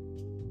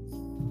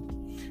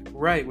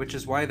 Right, which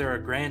is why they're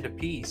 $1,000 a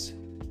piece.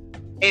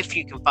 If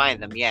you can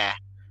find them, yeah.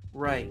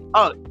 Right.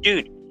 Oh,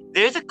 dude,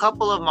 there's a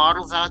couple of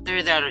models out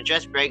there that are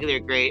just regular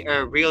grade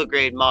or real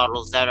grade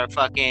models that are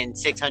fucking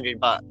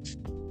 $600.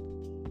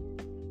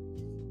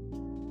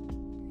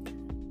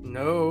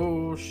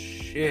 No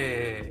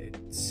shit.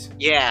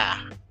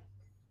 Yeah,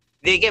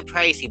 they get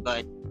pricey,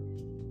 but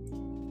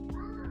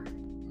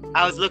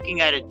I was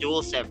looking at a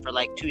dual set for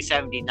like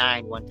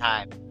 $279 one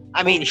time.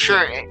 I mean,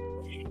 sure.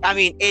 I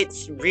mean,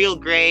 it's real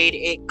grade.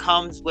 It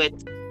comes with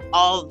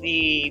all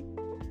the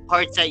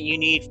parts that you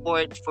need for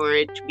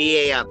it to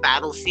be a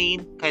battle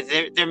scene, because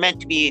they're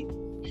meant to be,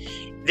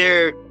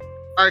 they're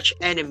arch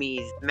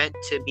enemies meant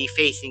to be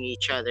facing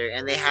each other,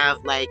 and they have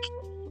like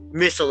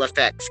missile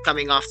effects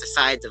coming off the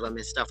sides of them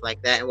and stuff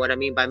like that. And what I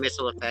mean by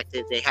missile effect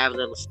is they have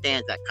little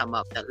stands that come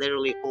up that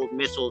literally hold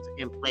missiles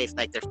in place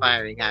like they're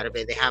firing out of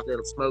it. They have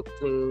little smoke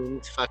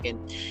plumes,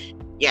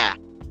 yeah.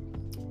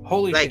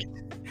 Holy like shit.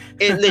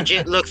 It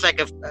legit looks like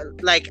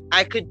like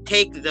I could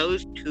take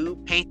those two,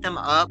 paint them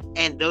up,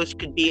 and those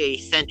could be a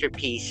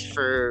centerpiece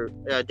for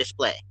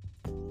display.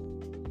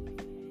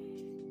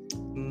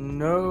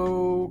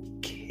 No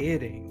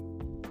kidding.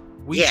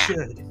 We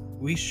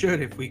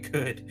should if we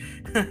could.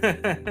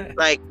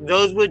 Like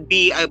those would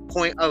be a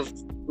point of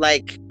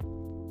like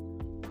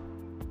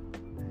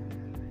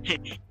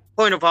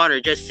point of honor,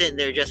 just sitting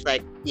there, just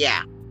like,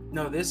 yeah.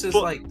 No, this is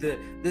like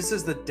this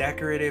is the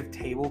decorative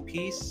table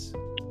piece.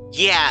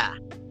 Yeah,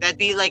 that'd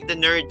be like the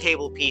nerd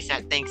table piece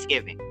at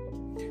Thanksgiving.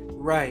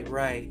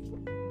 Right.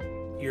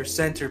 Your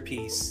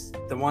centerpiece,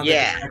 the one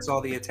that attracts all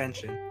the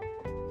attention.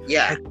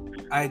 Yeah.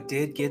 I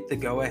did get the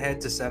go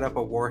ahead to set up a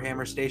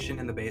Warhammer station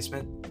in the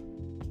basement.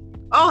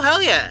 Oh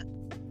hell yeah!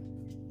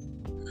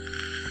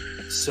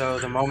 So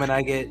the moment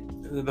I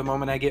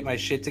get my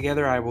shit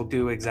together, I will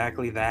do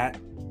exactly that.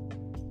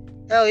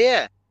 Hell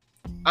yeah!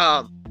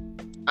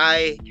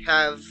 I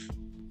have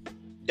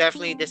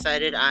definitely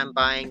decided I'm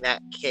buying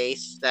that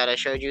case that I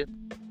showed you.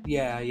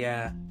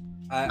 Yeah.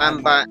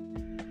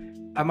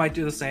 I might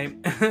do the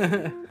same.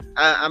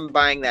 I'm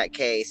buying that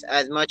case.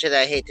 As much as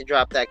I hate to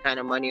drop that kind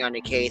of money on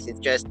a case, it's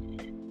just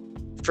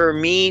for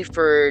me,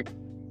 for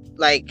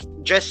like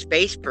just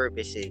space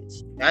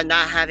purposes, and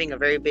not having a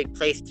very big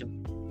place to,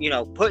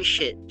 put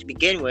shit to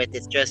begin with.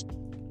 It's just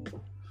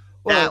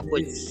that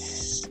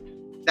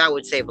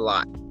would save a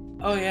lot.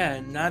 Oh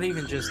yeah, not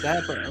even just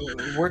that, but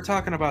we're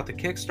talking about the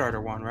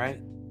Kickstarter one, right?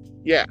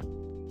 Yeah.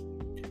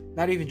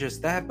 Not even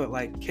just that, but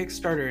like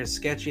Kickstarter is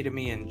sketchy to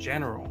me in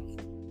general.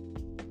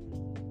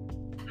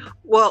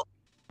 Well,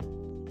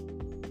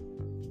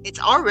 it's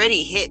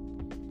already hit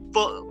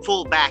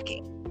full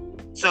backing,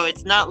 so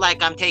it's not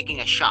like I'm taking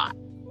a shot.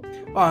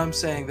 Oh, I'm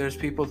saying there's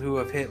people who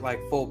have hit like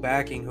full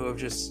backing who have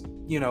just,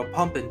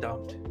 pump and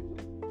dumped.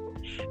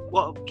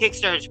 Well,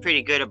 Kickstarter's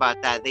pretty good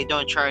about that. They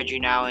don't charge you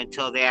now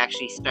until they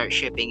actually start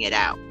shipping it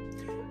out.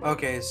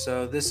 Okay,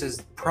 so this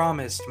is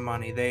promised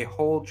money. They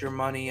hold your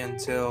money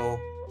until...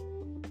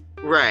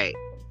 Right.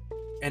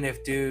 And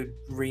if dude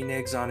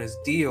reneges on his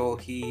deal,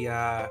 he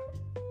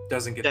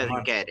doesn't get the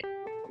money. Get it.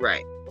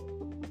 Right.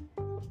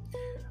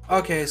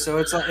 Okay, so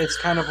it's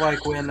kind of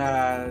like when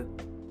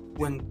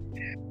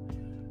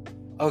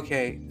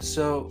okay,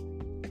 so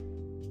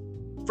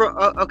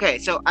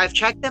so I've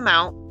checked them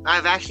out.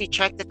 I've actually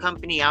checked the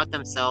company out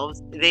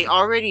themselves. They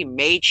already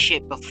made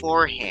shit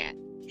beforehand.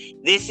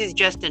 This is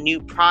just a new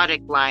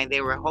product line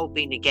they were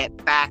hoping to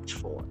get backed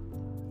for.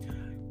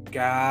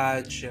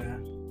 Gotcha.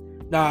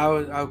 No,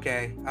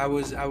 I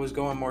was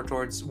going more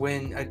towards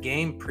when a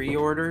game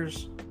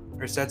pre-orders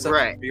or sets up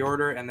a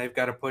pre-order and they've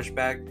got to push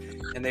back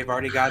and they've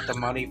already got the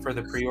money for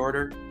the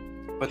pre-order,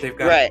 but they've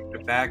got to put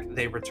it back,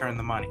 they return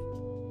the money.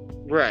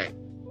 Right.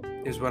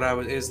 Is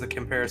the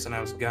comparison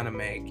I was gonna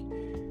make.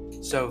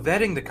 So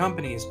vetting the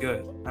company is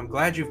good. I'm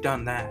glad you've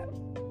done that.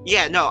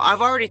 Yeah, no,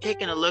 I've already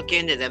taken a look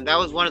into them. That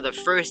was one of the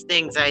first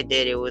things I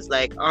did. It was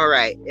like, all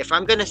right, if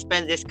I'm going to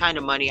spend this kind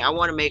of money, I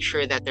want to make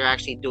sure that they're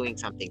actually doing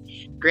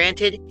something.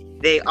 Granted,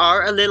 they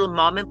are a little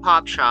mom and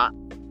pop shop,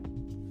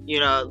 You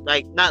know,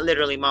 like not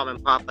literally mom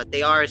and pop, but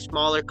they are a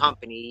smaller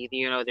company.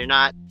 You know,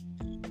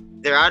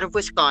 they're out of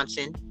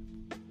Wisconsin.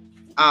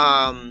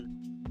 Um,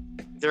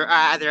 they're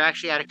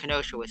actually out of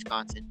Kenosha,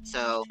 Wisconsin.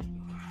 So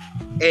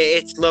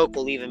it's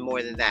local even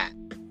more than that.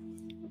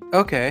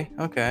 Okay.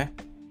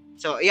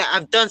 So yeah,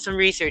 I've done some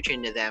research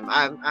into them.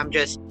 I'm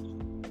just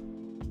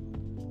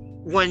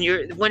when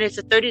it's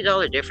a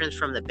 $30 difference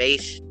from the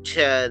base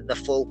to the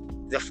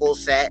full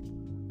set,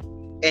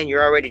 and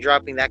you're already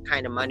dropping that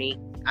kind of money.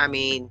 I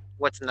mean,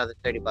 what's another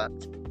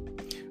 $30?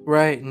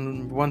 Right,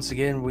 and once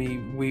again,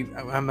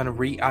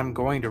 I'm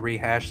going to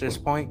rehash this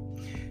point.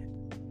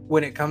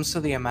 When it comes to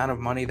the amount of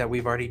money that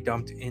we've already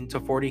dumped into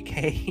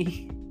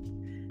 40K,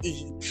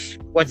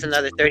 what's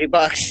another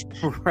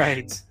 $30?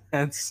 Right,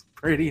 that's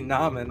pretty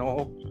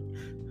nominal.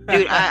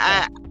 Dude,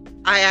 I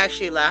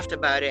actually laughed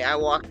about it. I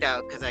walked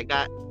out because I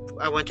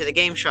went to the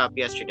game shop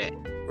yesterday.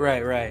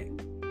 Right.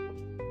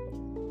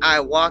 I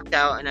walked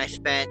out and I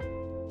spent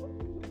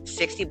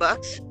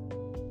 $60.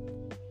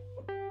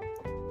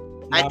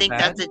 I think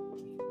bad.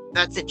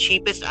 that's the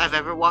cheapest I've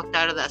ever walked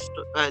out of that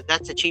store.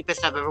 That's the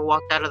cheapest I've ever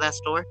walked out of that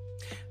store.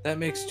 That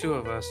makes two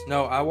of us.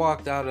 No, I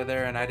walked out of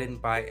there and I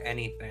didn't buy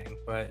anything,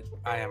 but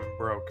I am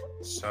broke,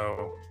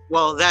 so...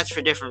 Well, that's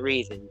for different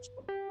reasons.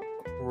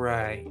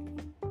 Right.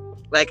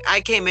 Like,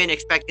 I came in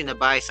expecting to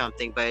buy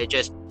something, but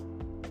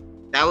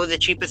that was the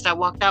cheapest I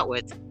walked out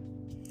with.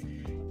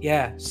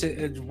 Yeah,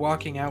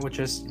 walking out with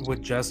just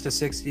a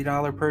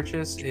 $60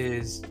 purchase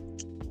is...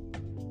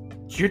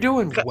 You're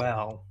doing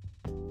well.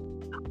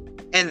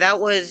 And that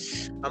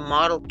was a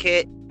model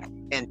kit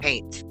and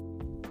paint.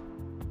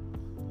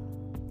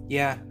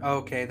 Yeah,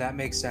 okay, that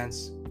makes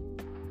sense.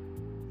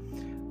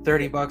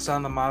 $30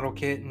 on the model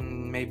kit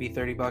and maybe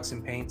 $30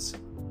 in paints.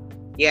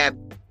 Yeah,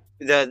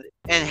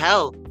 and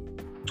hell,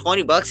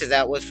 $20 of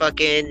that was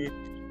fucking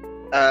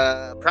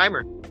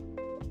primer,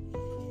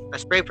 a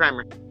spray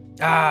primer.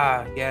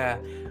 Ah, yeah.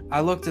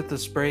 I looked at the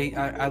spray.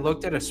 I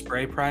looked at a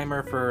spray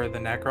primer for the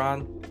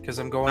Necron because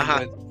I'm going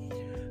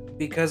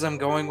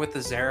with the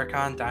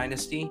Zeracon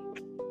Dynasty.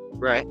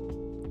 Right.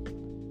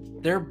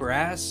 Their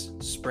brass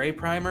spray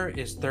primer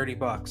is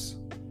 $30.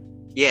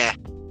 Yeah.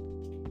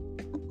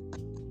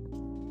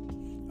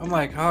 I'm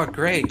like, oh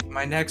great!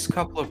 My next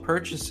couple of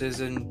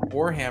purchases in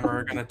Warhammer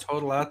are going to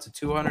total out to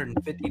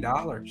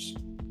 $250.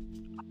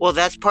 Well,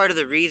 that's part of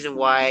the reason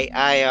why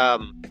I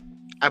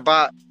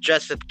bought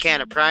just a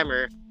can of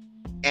primer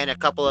and a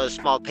couple of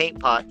small paint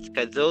pots,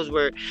 because those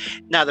were...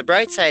 Now the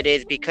bright side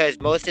is, because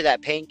most of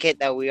that paint kit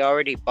that we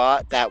already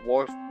bought, that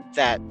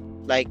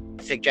like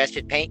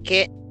suggested paint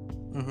kit,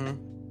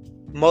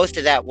 most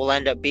of that will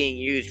end up being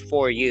used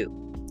for you.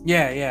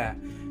 Yeah.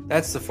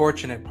 That's the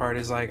fortunate part,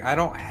 is like I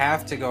don't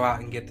have to go out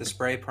and get the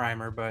spray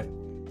primer, but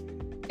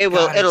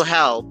it'll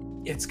help.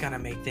 It's gonna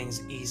make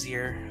things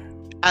easier.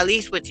 At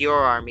least with your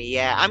army,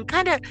 yeah. I'm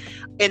kind of,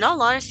 in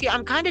all honesty,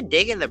 I'm kind of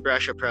digging the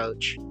brush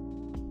approach.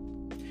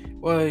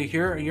 Well,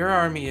 your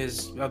army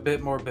is a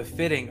bit more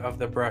befitting of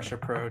the brush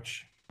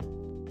approach.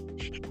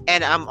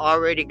 And I'm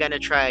already gonna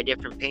try a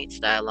different paint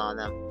style on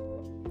them.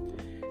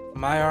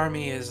 My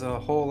army is a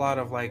whole lot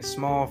of like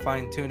small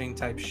fine-tuning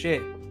type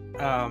shit.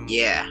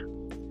 Yeah.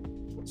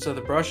 So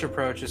the brush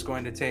approach is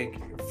going to take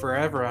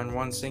forever on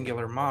one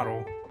singular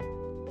model.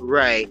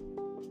 Right.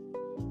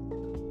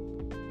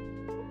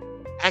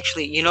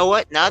 Actually, you know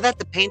what? Now that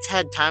the paint's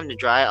had time to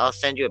dry, I'll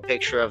send you a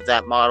picture of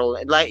that model.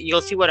 Like,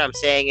 you'll see what I'm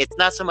saying. It's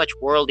not so much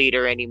World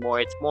Eater anymore.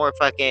 It's more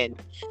fucking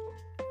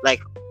like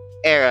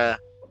Era.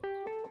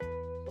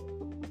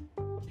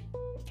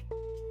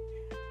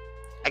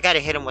 I gotta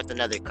hit him with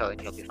another coat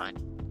and he'll be fine.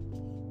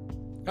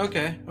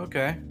 Okay.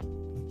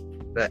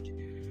 But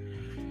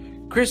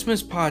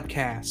Christmas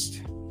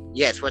podcast.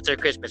 Yes, what's our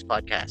Christmas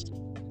podcast?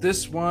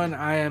 This one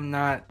I am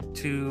not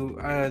too...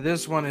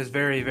 this one is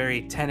very,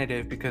 very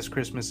tentative because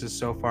Christmas is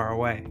so far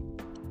away.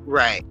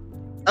 Right.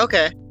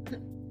 Okay.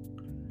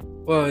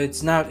 Well,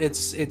 it's not...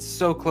 It's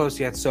so close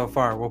yet so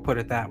far. We'll put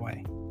it that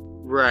way.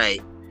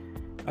 Right.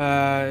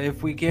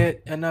 If we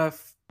get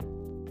enough,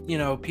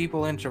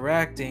 people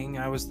interacting,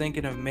 I was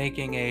thinking of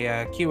making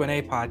a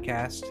Q&A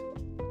podcast.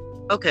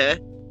 Okay.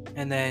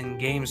 And then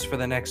games for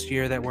the next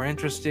year that we're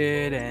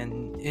interested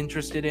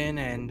in,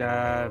 and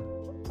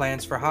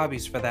plans for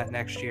hobbies for that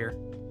next year.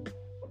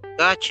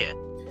 Gotcha.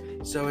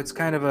 So it's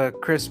kind of a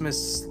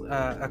Christmas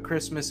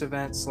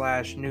event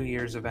 / New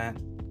Year's event.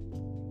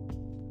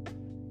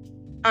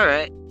 All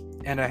right.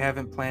 And I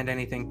haven't planned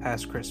anything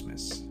past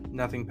Christmas.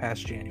 Nothing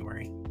past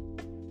January.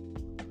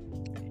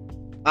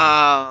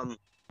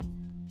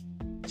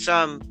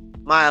 Some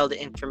mild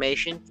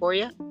information for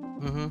you.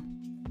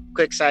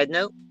 Quick side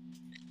note.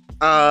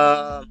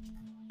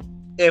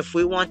 If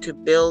we want to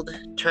build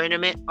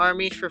tournament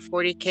armies for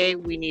 40K,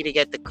 we need to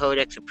get the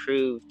Codex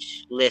approved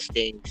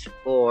listings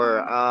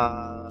for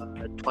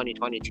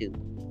 2022,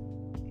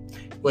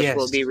 which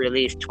will be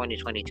released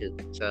 2022.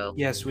 So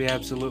yes, we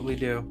absolutely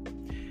do.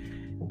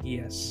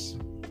 Yes.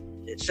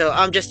 So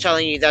I'm just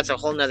telling you, that's a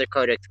whole nother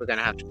Codex we're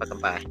gonna have to fucking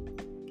buy.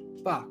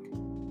 Fuck.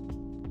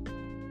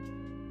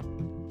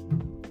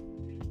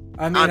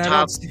 I mean,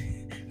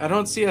 I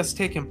don't see us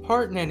taking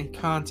part in any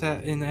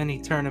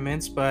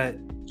tournaments, but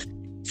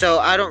So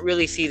I don't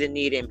really see the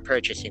need in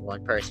purchasing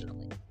one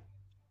personally.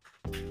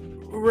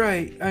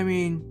 right. I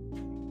mean,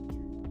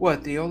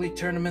 what, the only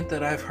tournament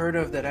that I've heard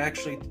of that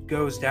actually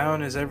goes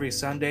down is every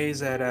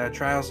Sundays at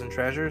Trials and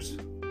Treasures.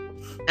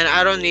 And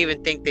I don't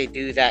even think they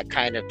do that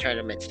kind of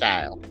tournament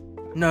style.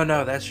 No,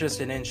 that's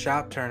just an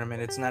in-shop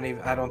tournament. It's not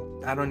even. I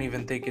don't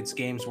even think it's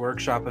Games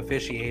Workshop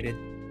officiated.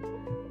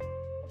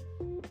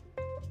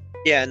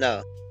 Yeah,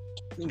 no.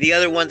 The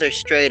other ones are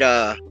straight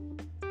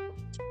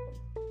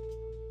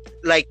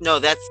no,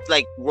 that's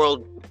like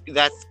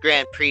that's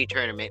Grand Prix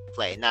tournament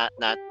play, not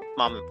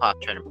mom and pop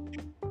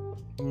tournament.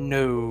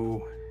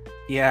 No.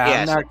 Yeah,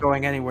 I'm not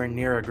going anywhere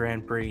near a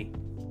Grand Prix.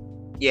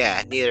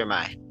 Yeah, neither am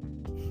I.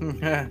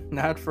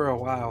 Not for a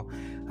while.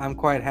 I'm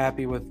quite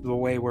happy with the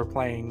way we're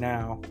playing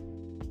now.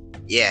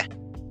 Yeah.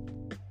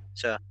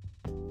 So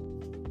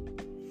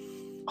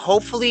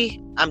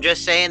hopefully, I'm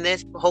just saying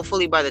this,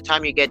 hopefully by the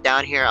time you get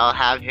down here, I'll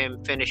have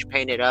him finish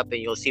painting it up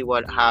and you'll see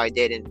how I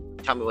did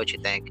and tell me what you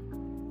think.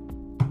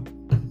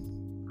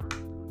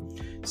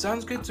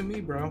 Sounds good to me,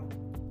 bro.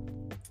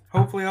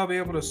 Hopefully I'll be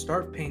able to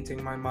start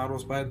painting my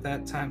models by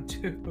that time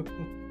too.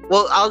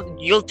 Well,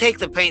 you'll take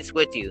the paints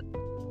with you.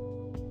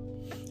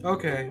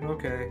 Okay.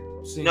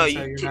 Seeing as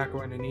how you're not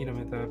going to need them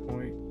at that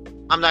point.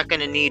 I'm not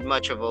going to need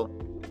much of them.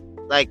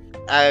 Like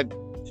I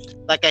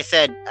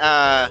said,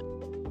 I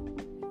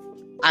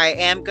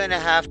am going to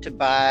have to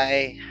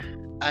buy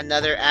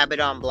another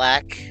Abaddon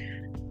Black.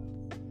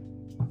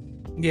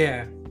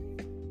 Yeah.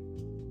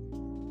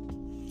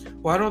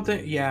 Well, I don't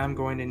think... Yeah, I'm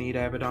going to need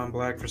Abaddon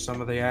Black for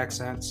some of the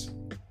accents.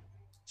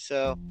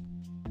 So,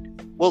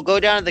 we'll go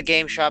down to the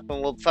game shop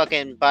and we'll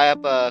fucking buy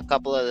up a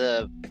couple of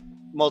the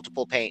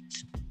multiple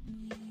paints.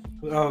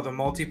 Oh, the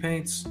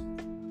multi-paints?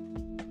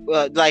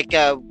 We'll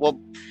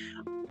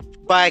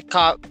buy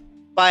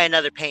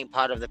another paint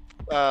pot of the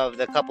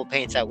couple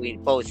paints that we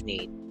both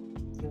need.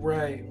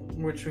 Right,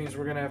 which means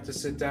we're going to have to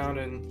sit down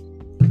and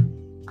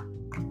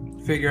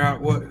figure out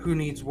who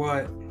needs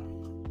what.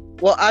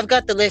 Well, I've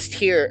got the list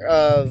here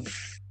of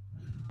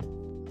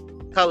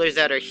colors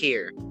that are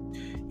here.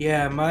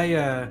 Yeah,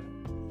 my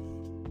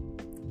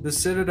the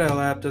Citadel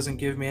app doesn't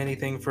give me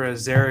anything for a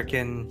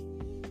Zerikin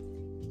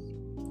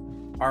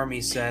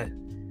army set.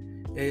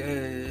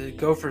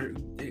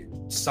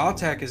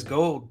 Saltac is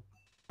gold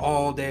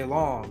all day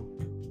long.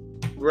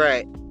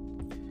 Right.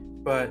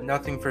 But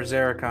nothing for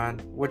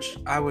Zerikon, which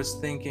I was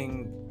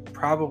thinking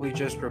probably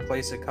just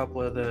replace a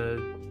couple of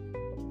the...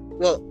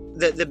 Well,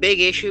 the big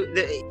issue...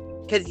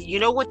 Because you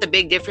know what the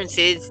big difference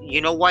is?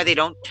 You know why they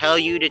don't tell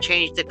you to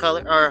change the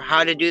color or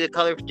how to do the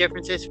color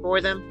differences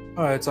for them?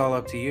 Oh, it's all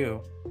up to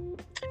you.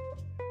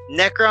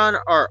 Necron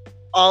are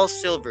all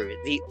silver.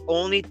 The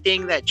only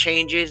thing that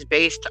changes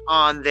based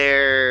on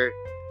their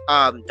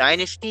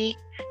dynasty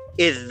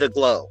is the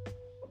glow.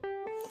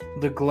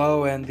 The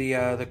glow and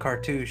the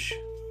cartouche.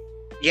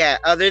 Yeah,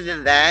 other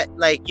than that,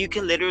 like, you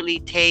can literally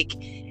take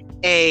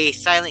a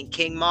Silent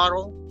King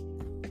model,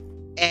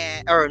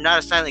 or not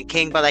a Silent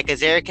King, but like a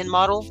Zerikin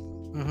model.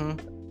 Mm-hmm.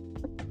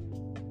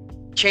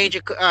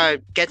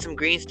 Get some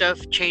green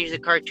stuff, change the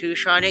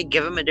cartouche on it,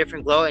 give him a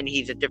different glow, and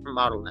he's a different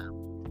model now.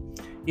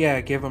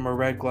 Yeah, give him a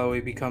red glow,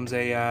 he becomes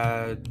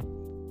a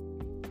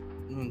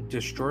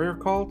destroyer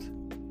cult?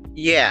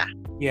 Yeah.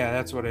 Yeah,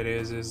 that's what it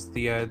is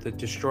the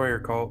destroyer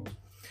cult.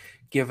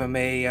 Give him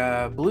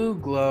a blue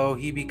glow,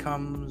 he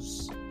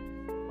becomes...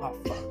 Oh,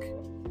 fuck.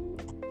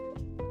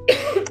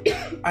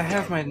 I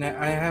have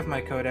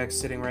my codex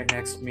sitting right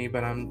next to me,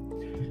 but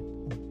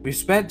we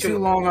spent too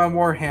long on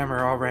Warhammer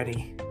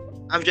already.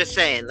 I'm just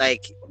saying,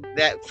 like,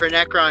 that for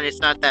Necron, it's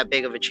not that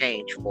big of a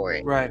change for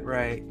it.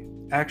 Right.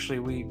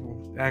 Actually,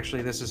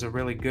 this is a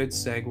really good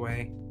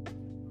segue.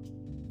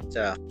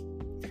 So,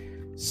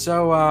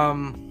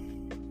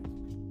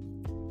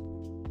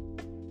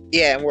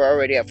 yeah, and we're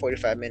already at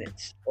 45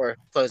 minutes, or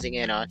closing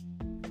in on.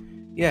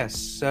 Yes,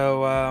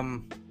 so,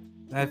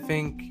 I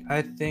think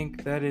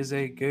that is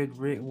a good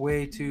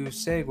way to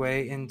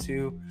segue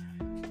into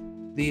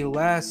the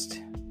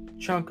last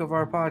chunk of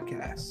our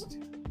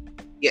podcast.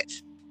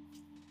 Yes.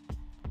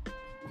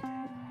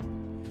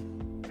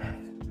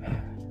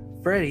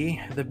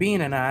 Freddie, the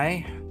Bean and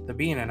I. The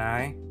Bean and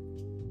myself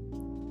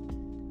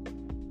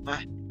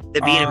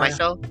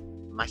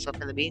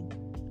and the Bean.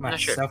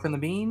 Myself and the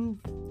Bean.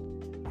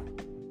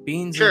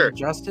 Beans sure. And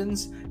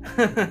Justin's.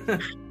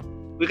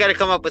 We got to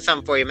come up with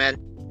something for you, man.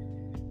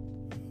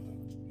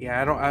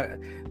 Yeah,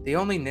 the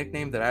only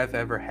nickname that I've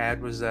ever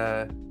had was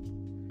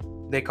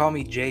they call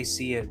me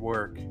JC at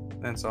work.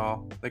 That's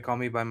all. They call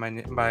me by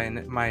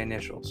my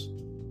initials.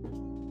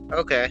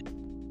 Okay.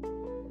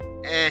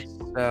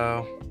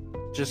 So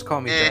just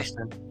call me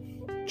Justin.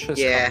 Call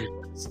me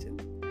Justin.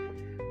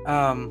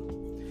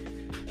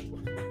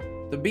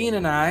 The Bean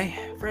and I,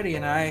 Freddie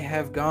and I,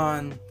 have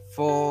gone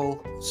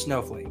full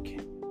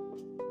snowflake.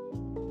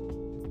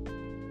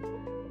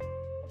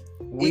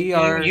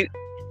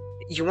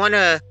 You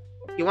wanna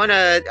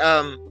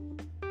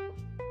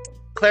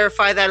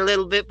clarify that a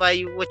little bit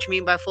by what you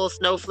mean by full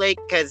snowflake?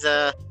 Because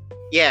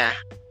yeah.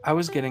 I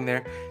was getting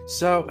there.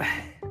 So,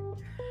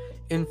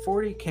 in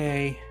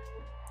 40K,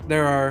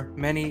 there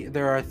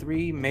are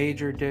three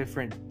major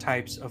different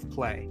types of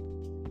play.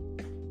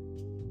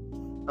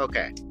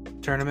 Okay.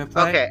 Tournament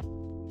play. Okay.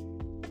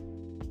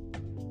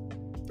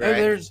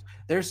 Right.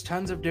 There's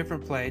tons of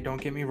different play, don't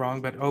get me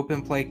wrong, but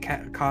open play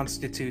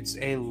constitutes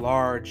a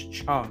large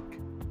chunk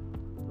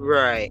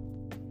Right.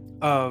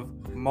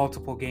 of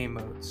multiple game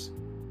modes.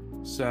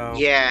 So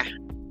Yeah.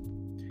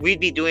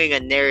 We'd be doing a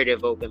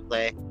narrative open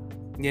play.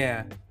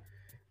 yeah,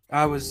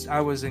 I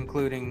was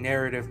including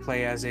narrative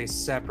play as a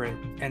separate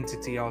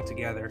entity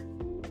altogether.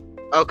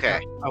 Okay.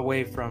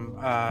 Away from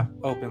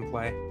open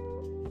play.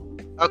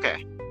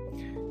 Okay.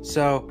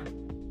 So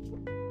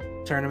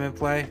tournament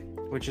play,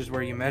 which is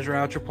where you measure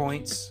out your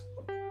points,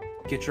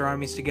 get your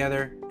armies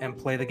together, and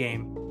play the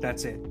game.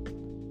 That's it.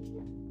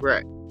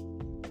 Right.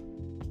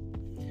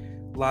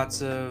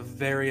 Lots of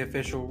very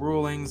official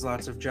rulings,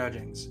 lots of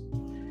judgings.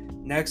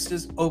 Next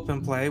is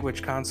open play,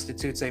 which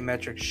constitutes a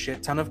metric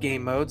shit ton of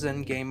game modes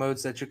and game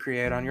modes that you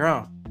create on your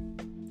own.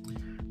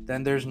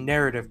 Then there's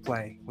narrative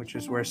play, which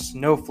is where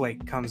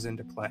Snowflake comes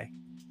into play.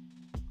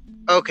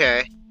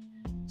 Okay.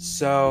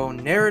 So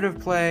narrative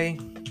play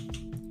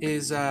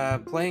is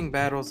playing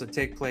battles that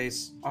take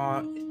place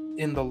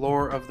in the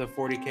lore of the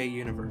 40K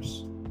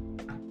universe.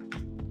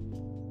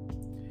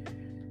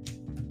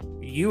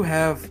 You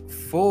have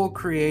full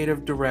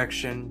creative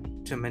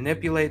direction to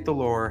manipulate the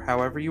lore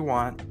however you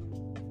want.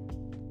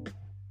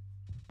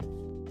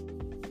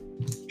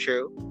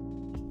 True.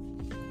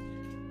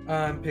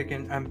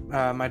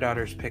 My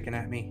daughter's picking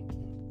at me.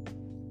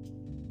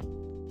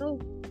 Oh.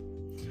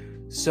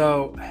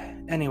 So,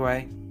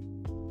 anyway,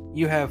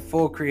 you have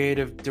full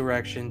creative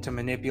direction to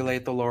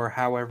manipulate the lore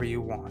however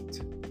you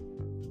want.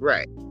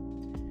 Right.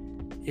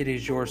 It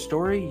is your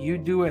story. You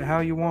do it how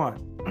you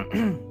want.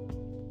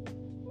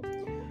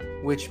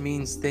 Which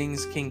means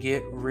things can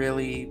get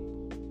really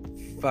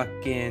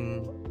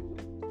fucking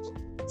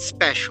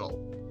special.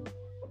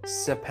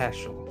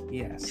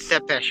 Yes.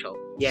 Special.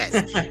 Yes.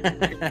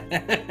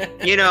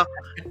 You know,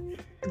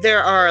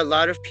 there are a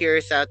lot of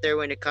purists out there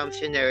when it comes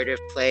to narrative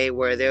play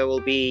where there will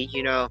be,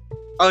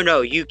 oh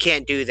no, you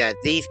can't do that.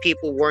 These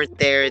people weren't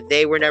there.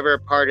 They were never a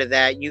part of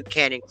that. You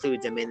can't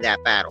include them in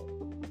that battle.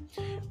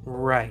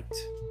 Right.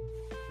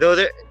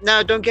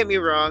 Now, don't get me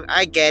wrong.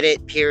 I get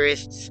it,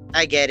 purists.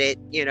 I get it.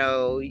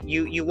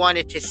 You want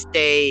it to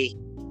stay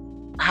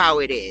how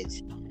it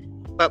is.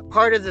 But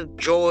part of the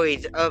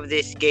joys of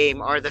this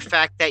game are the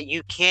fact that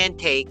you can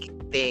take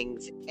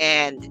things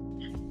and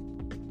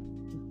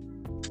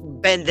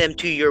bend them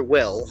to your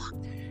will.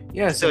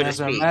 Yes, so and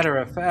as a matter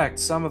of fact,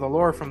 some of the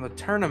lore from the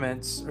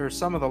tournaments, or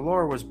some of the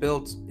lore was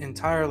built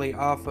entirely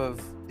off of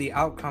the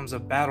outcomes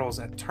of battles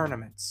at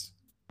tournaments.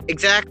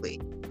 Exactly.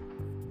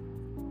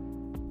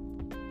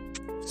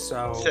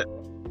 So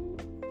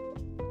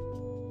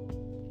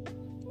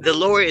the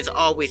lore is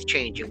always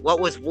changing. What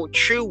was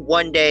true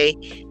one day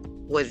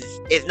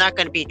is not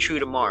going to be true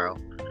tomorrow.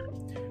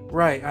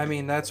 Right. I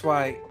mean, that's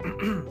why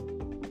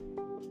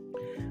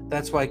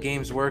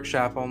Games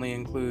Workshop only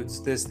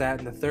includes this, that,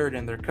 and the third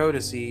in their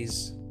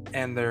codices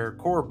and their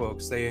core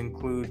books. They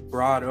include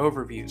broad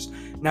overviews.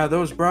 Now,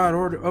 those broad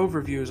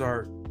overviews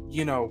are,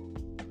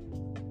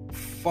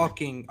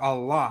 fucking a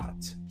lot.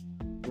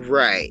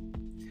 Right.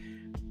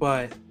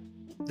 But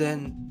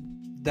then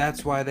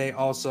that's why they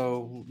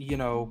also,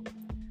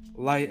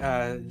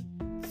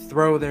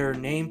 throw their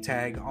name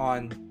tag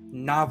on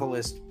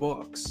novelist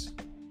books.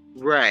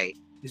 Right.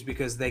 Is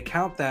because they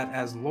count that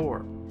as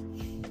lore.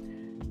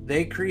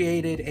 They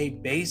created a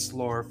base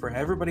lore for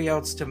everybody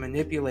else to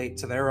manipulate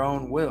to their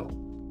own will.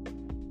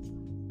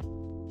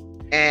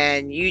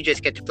 And you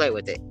just get to play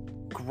with it.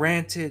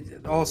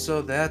 Granted,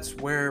 also, that's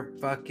where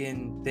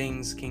fucking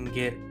things can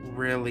get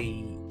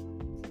really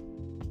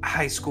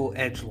high school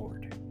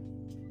edgelord.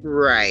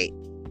 Right.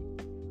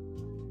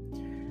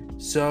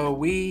 So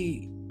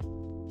we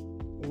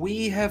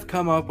have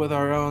come up with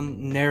our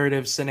own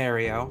narrative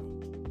scenario.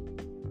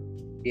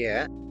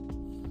 Yeah.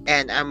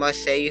 And I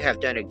must say you have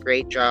done a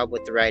great job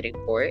with the writing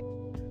for it.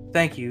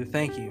 Thank you.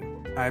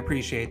 I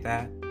appreciate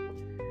that.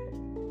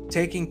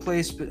 Taking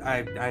place,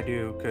 I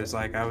do, because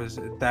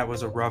that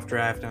was a rough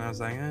draft, and I was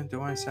like,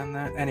 do I send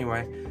that?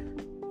 Anyway.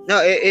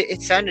 No,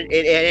 it sounded,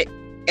 it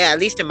at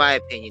least in my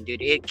opinion,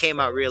 dude, it came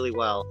out really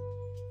well.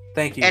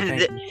 Thank you.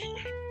 And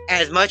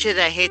as much as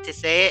I hate to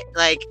say it,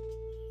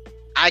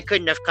 I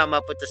couldn't have come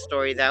up with the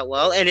story that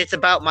well, and it's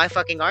about my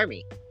fucking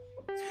army.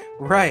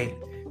 Right.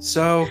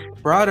 So,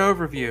 broad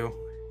overview.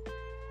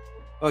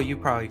 Oh, you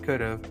probably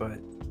could have, but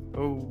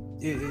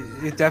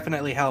it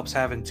definitely helps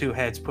having two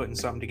heads putting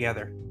something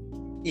together.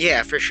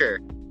 Yeah, for sure.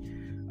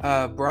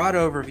 Broad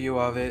overview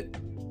of it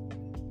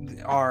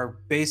are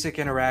basic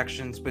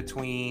interactions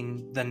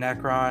between the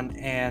Necron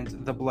and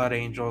the Blood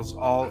Angels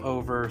all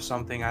over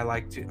something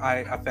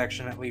I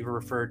affectionately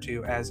refer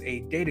to as a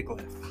data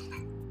glyph.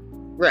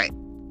 Right.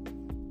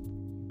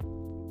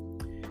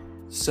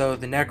 So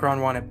the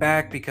Necron want it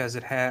back because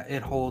it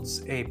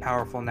holds a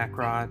powerful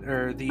Necron,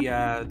 or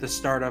the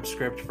startup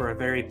script for a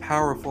very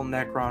powerful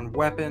Necron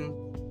weapon.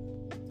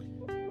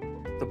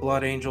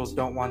 Blood Angels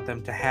don't want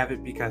them to have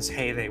it because,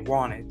 hey, they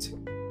want it.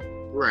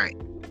 Right.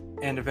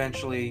 And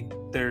eventually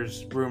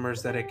there's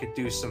rumors that it could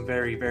do some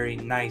very, very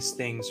nice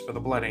things for the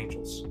Blood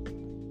Angels.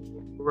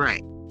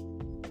 Right.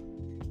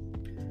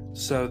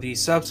 So the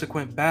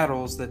subsequent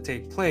battles that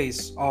take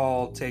place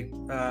all take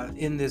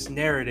in this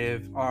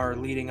narrative are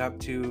leading up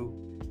to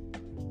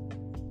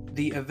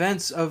the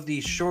events of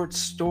the short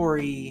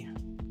story.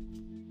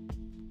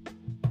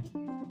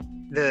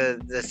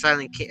 The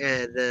Silent King,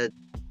 the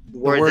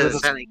Word of the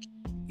Silent King.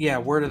 Yeah,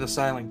 Word of the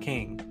Silent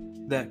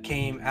King, that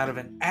came out of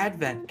an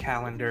advent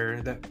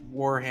calendar that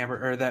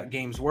Warhammer, or that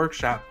Games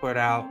Workshop, put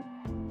out.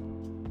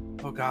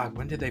 Oh God,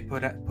 when did they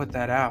put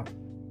that out?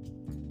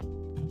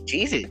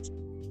 Jesus.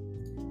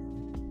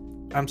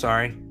 I'm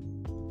sorry.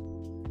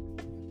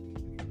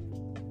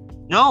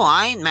 No,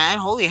 I ain't, man.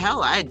 Holy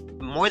hell, I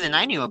had more than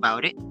I knew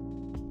about it.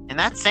 And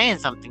that's saying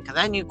something, because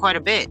I knew quite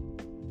a bit.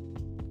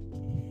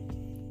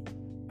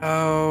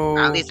 Oh.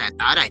 Or at least I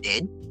thought I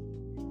did.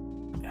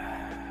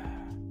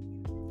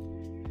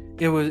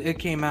 It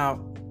came out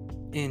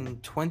in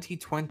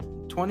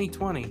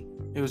 2020.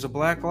 It was a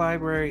Black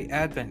Library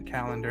Advent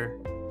calendar.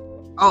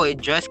 Oh,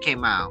 it just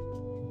came out.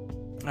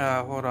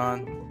 Hold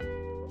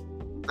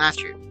on.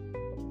 Last year.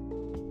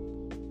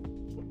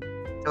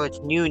 So it's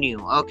new.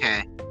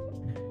 Okay.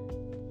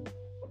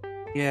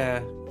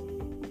 Yeah.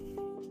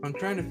 I'm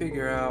trying to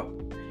figure out.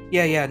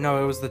 Yeah,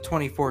 no, it was the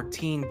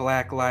 2014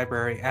 Black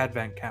Library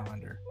Advent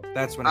calendar.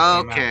 That's when it came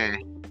out.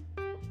 Okay.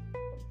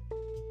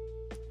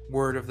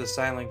 Word of the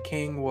Silent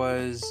King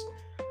was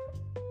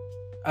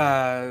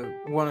Word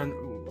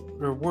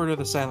of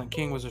the Silent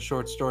King was a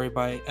short story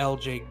by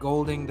L.J.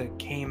 Golding that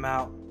came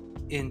out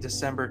in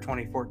December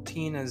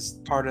 2014 as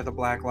part of the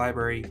Black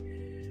Library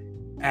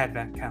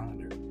Advent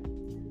calendar.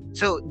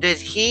 So does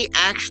he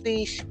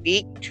actually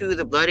speak to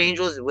the Blood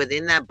Angels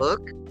within that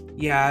book?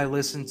 Yeah, I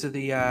listened to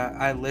the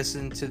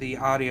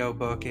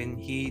audiobook, and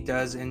he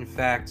does in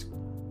fact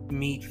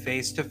meet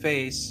face to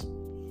face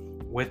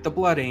with the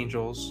Blood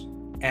Angels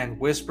and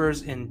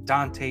whispers in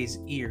Dante's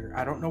ear.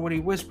 I don't know what he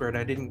whispered.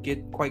 I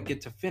didn't quite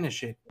get to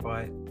finish it,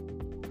 but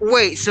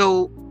wait,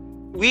 so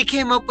we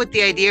came up with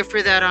the idea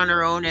for that on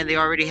our own and they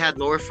already had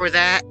lore for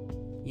that?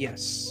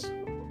 Yes.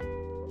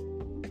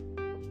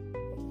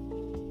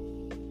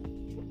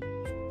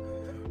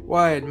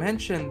 Well, I had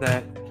mentioned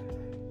that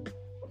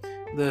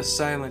the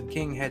Silent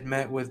King had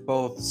met with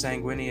both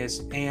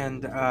Sanguinius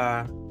and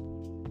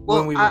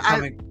when we were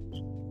coming.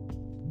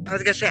 I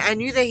was gonna say, I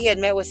knew that he had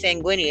met with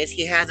Sanguinius.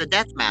 He has a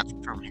death mask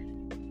from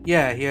him.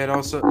 Yeah, he had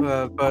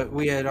also, but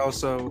we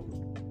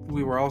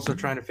were also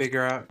trying to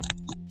figure out.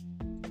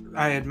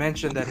 I had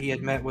mentioned that he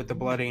had met with the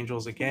Blood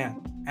Angels again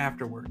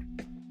afterward.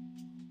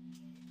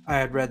 I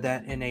had read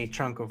that in a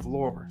chunk of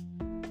lore.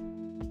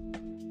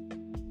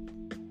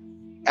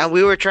 And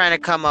we were trying to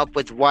come up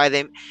with why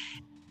they...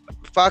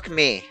 Fuck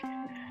me.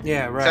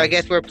 Yeah, right. So I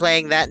guess we're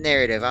playing that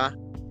narrative, huh?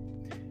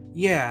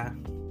 Yeah,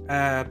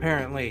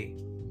 apparently.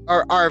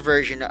 Or our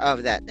version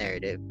of that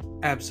narrative.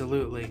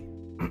 Absolutely.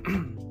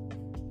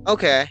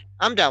 Okay,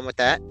 I'm down with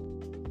that.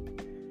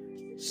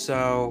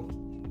 So...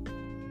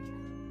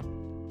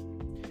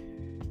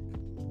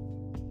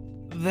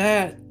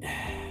 that...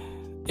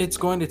 It's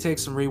going to take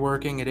some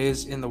reworking. It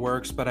is in the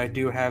works, but I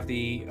do have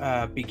the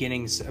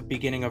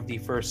beginning of the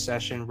first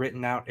session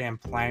written out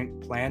and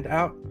planned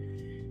out.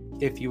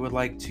 If you would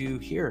like to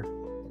hear.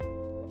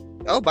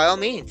 Oh, by all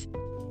means.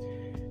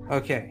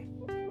 Okay.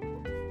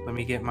 Let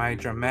me get my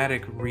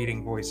dramatic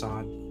reading voice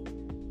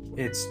on.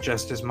 It's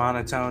just as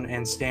monotone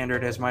and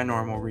standard as my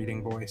normal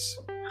reading voice.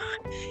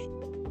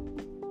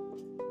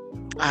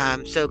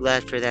 I'm so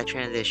glad for that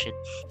transition.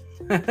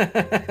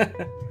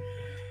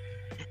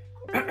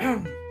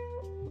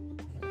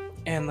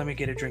 And let me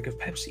get a drink of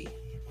Pepsi.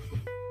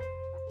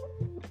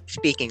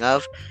 Speaking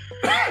of,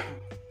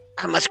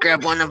 I must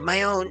grab one of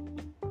my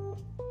own.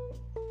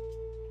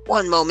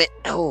 One moment.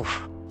 You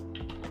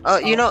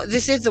know,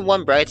 this is the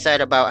one bright side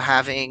about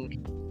having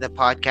the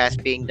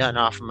podcast being done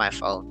off of my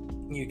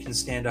phone. You can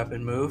stand up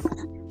and move.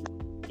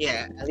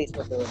 Yeah, at least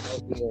with the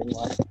remote view and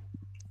one.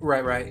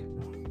 Right.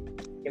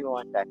 Give me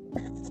 1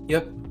 second.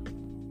 Yep.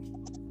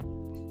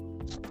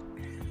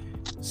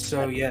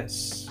 So,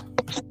 yes.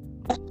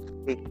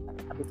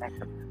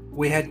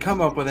 We had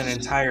come up with an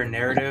entire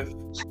narrative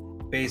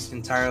based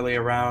entirely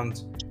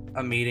around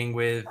a meeting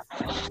with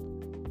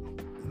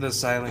the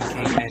Silent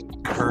King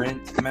and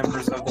current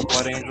members of the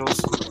Blood Angels,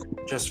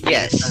 just for me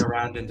to turn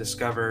around and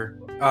discover.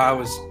 I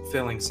was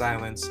filling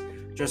silence,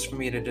 just for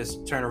me to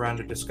just turn around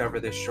and discover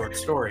this short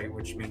story,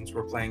 which means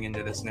we're playing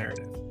into this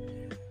narrative.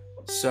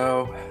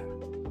 So,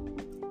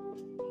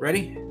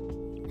 ready?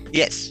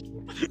 Yes.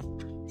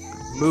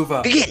 Move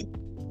up. Begin.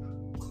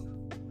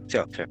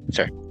 Sorry.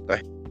 Go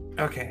ahead.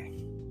 Okay.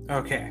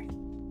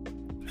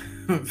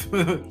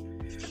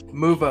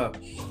 Move up.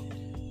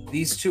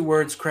 These two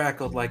words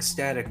crackled like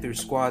static through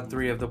Squad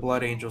 3 of the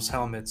Blood Angels'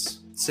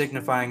 helmets,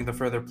 signifying the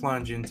further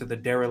plunge into the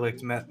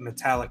derelict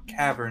metallic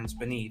caverns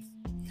beneath.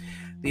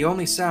 The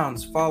only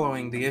sounds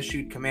following the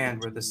issued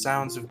command were the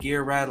sounds of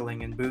gear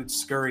rattling and boots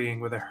scurrying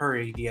with a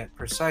hurried yet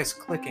precise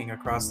clicking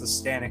across the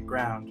static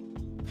ground.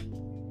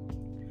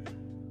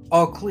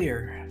 All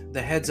clear,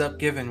 the heads-up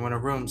given when a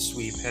room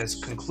sweep has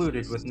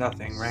concluded with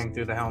nothing rang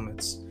through the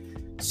helmets.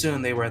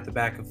 Soon they were at the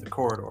back of the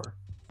corridor.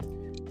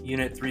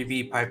 Unit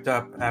 3B piped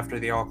up after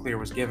the all-clear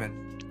was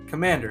given.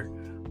 "Commander,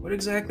 what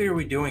exactly are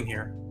we doing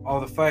here?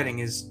 All the fighting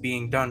is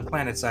being done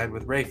planetside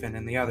with Rafin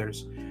and the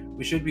others.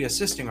 We should be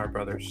assisting our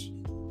brothers."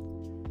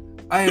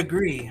 "I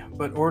agree,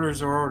 but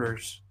orders are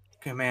orders.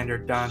 Commander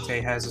Dante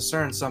has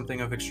discerned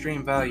something of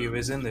extreme value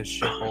is in this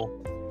shithole.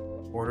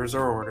 Orders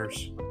are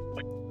orders."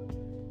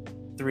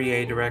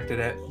 3A directed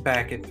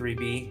back at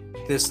 3B.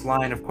 This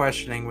line of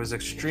questioning was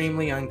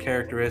extremely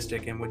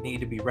uncharacteristic and would need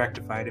to be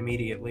rectified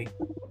immediately.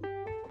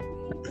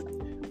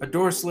 A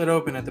door slid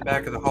open at the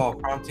back of the hall,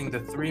 prompting the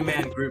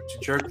three-man group to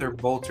jerk their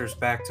bolters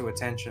back to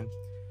attention.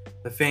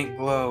 The faint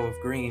glow of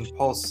green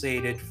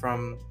pulsated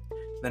from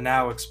the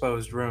now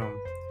exposed room.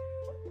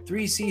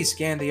 3C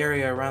scanned the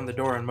area around the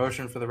door and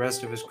motioned for the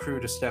rest of his crew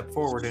to step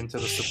forward into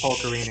the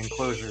sepulcherine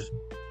enclosure.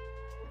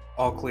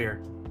 All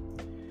clear.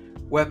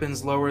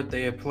 Weapons lowered,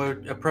 they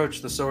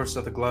approached the source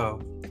of the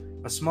glow.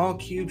 A small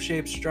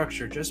cube-shaped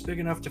structure just big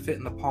enough to fit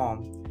in the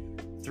palm.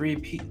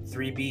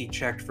 3B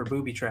checked for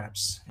booby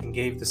traps and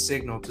gave the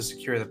signal to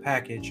secure the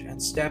package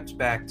and stepped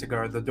back to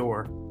guard the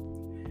door.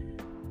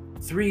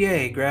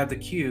 3A grabbed the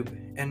cube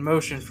and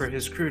motioned for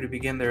his crew to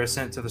begin their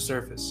ascent to the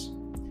surface.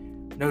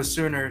 No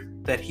sooner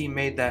that he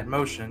made that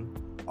motion,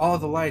 all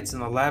the lights in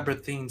the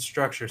labyrinthine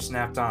structure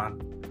snapped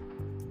on,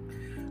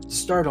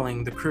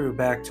 startling the crew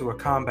back to a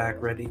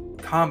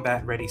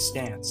combat-ready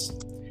stance.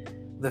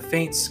 The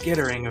faint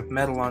skittering of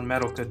metal on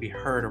metal could be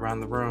heard around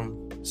the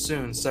room.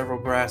 Soon, several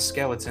brass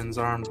skeletons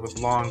armed with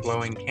long,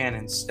 glowing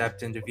cannons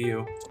stepped into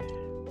view.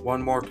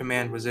 One more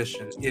command was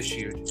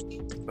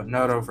issued, but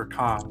not over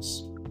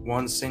comms.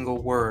 One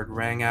single word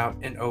rang out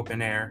in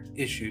open air,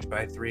 issued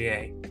by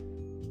 3A.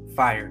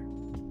 "Fire."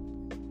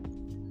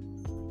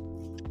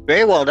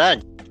 Very well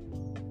done.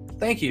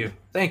 Thank you.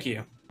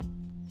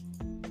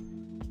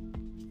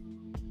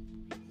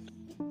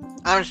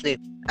 Honestly,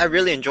 I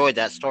really enjoyed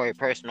that story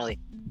personally.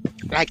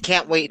 I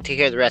can't wait to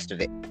hear the rest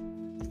of it.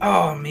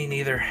 Oh, me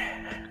neither.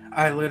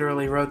 I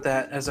literally wrote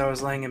that as I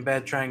was laying in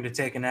bed trying to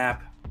take a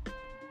nap.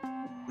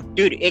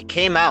 Dude, it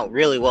came out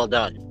really well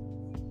done.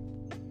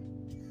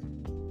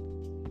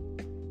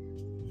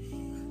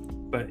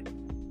 But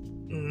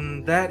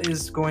that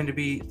is going to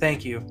be...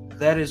 Thank you.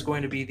 That is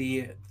going to be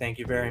the... Thank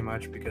you very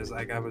much, because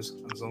I was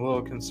a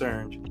little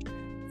concerned.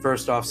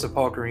 First off,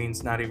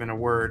 sepulcherine's not even a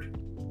word.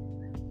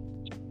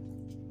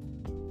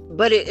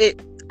 But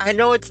I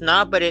know it's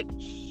not, but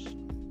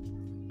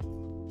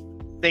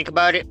think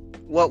about it.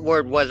 What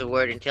word was a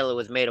word until it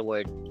was made a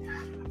word?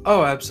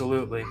 Oh,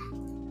 absolutely.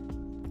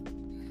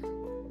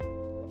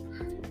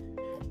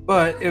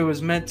 But it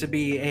was meant to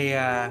be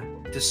a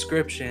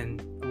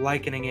description,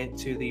 likening it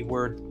to the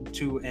word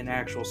to an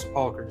actual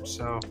sepulcher.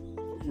 So,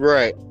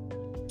 right.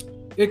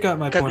 It got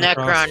my point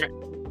across.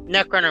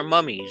 Necron are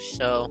mummies,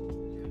 so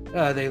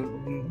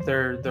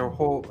their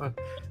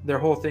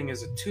whole thing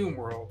is a tomb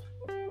world.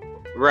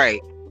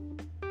 Right.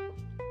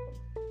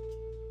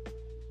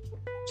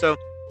 So,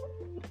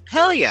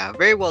 hell yeah,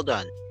 very well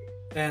done.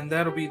 And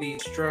that'll be the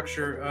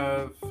structure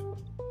of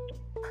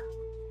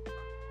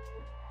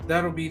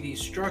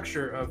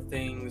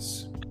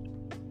things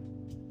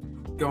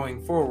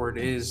going forward,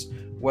 is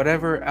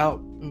whatever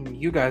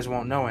you guys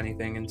won't know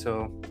anything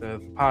until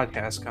the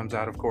podcast comes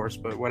out, of course,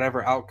 but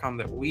whatever outcome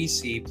that we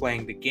see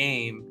playing the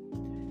game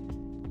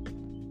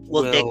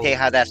will dictate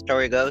how that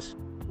story goes.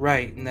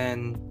 Right, and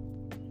then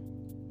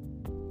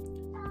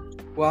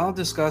I'll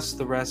discuss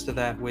the rest of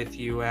that with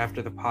you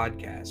after the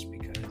podcast,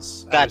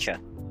 because gotcha. I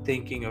was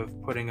thinking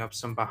of putting up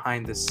some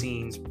behind the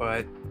scenes,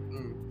 but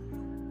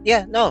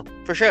yeah, no,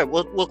 for sure.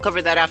 We'll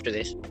cover that after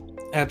this.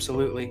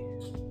 Absolutely.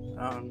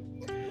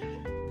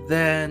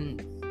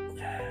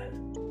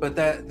 But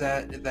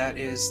that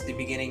is the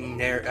beginning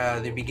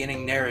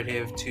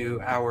narrative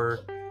to our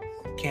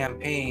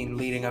campaign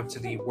leading up to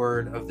the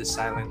Word of the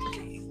Silent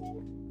Key,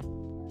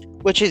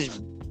 which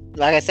is,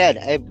 like I said,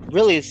 it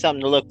really is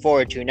something to look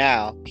forward to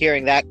now.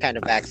 Hearing that kind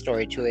of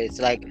backstory to it, it's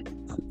like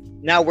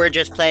now we're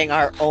just playing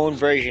our own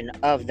version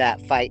of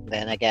that fight.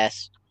 Then I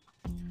guess.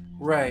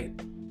 Right,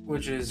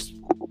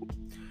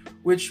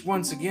 which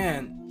once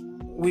again,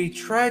 we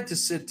tried to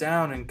sit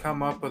down and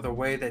come up with a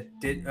way that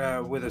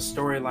with a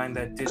storyline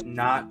that did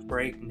not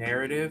break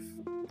narrative,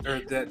 or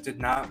that did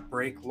not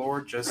break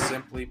lore, just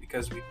simply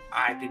because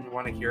I didn't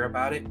want to hear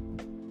about it.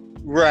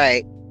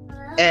 Right.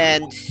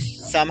 And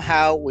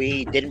somehow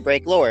we didn't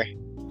break lore.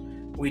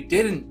 We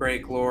didn't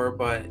break lore,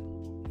 but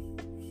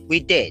we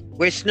did.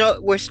 We're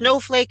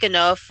snowflake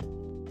enough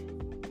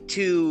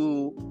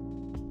to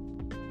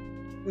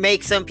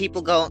make some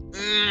people go,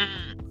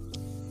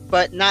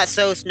 but not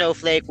so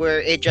snowflake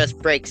where it just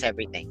breaks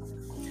everything.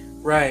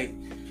 Right.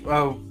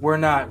 Well, we're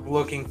not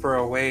looking for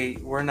a way.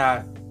 We're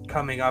not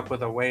coming up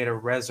with a way to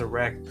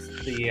resurrect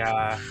the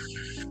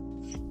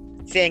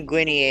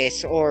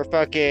Sanguinius or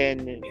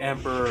fucking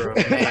Emperor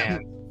of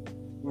Man.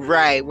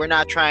 Right, we're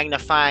not trying to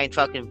find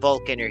fucking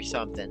Vulcan or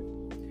something.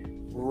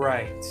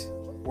 Right.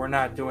 We're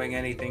not doing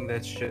anything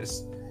that's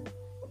just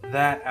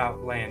that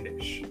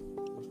outlandish.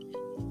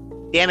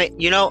 Damn it,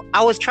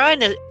 I was trying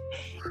to,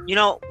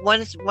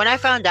 when I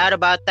found out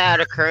about that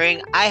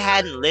occurring, I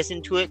hadn't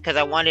listened to it because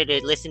I wanted to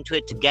listen to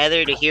it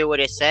together to hear what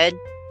it said.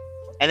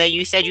 And then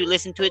you said you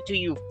listened to it too,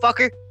 you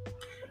fucker.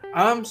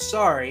 I'm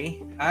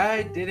sorry.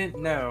 I didn't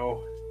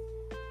know.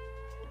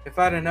 If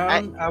I'd have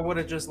known, I would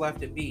have just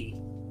left it be.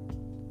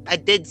 I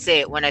did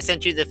say it when I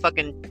sent you the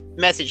fucking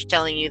message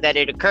telling you that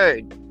it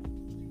occurred.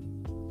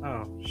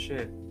 Oh,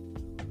 shit.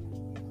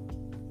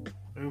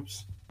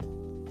 Oops.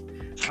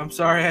 I'm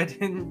sorry I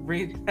didn't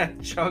read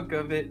that chunk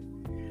of it.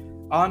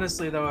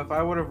 Honestly, though, if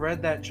I would have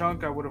read that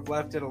chunk, I would have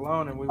left it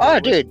alone and we would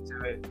have listened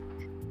to it.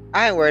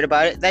 I ain't worried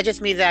about it. That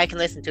just means that I can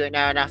listen to it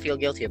now and not feel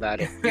guilty about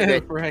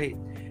it. Right.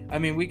 I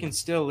mean, we can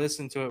still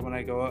listen to it when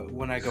I go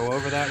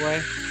over that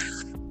way.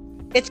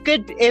 It's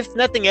good, if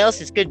nothing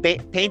else, it's good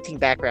painting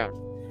background.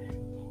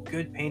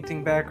 Good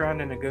painting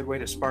background and a good way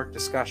to spark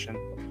discussion.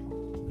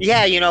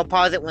 Yeah,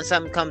 pause it when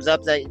something comes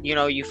up that,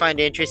 you find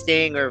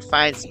interesting or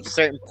find some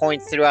certain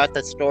points throughout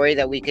the story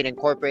that we can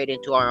incorporate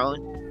into our own.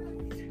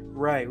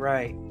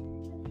 Right.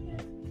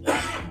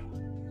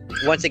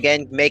 Once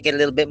again, make it a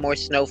little bit more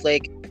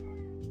Snowflake.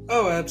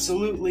 Oh,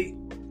 absolutely.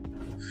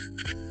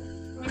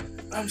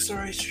 I'm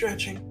sorry,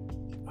 stretching.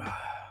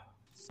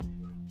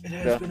 It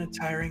has been a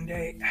tiring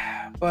day.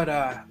 But,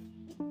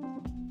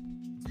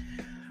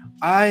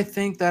 I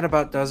think that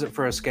about does it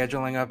for a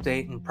scheduling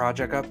update and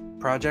project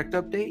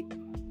update.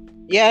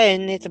 Yeah,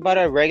 and it's about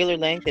a regular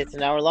length. It's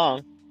an hour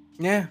long.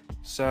 Yeah,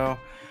 so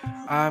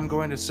I'm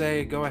going to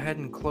say go ahead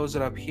and close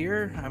it up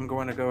here. I'm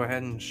going to go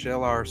ahead and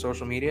shill our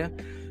social media.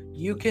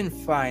 You can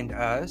find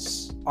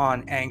us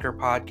on Anchor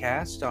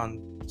Podcast, on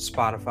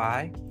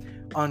Spotify,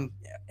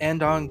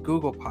 and on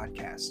Google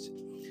Podcast.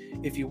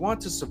 If you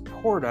want to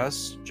support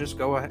us, just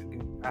go ahead.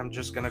 I'm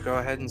just going to go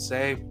ahead and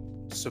say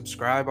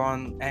subscribe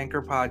on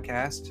Anchor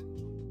Podcast.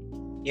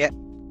 Yep,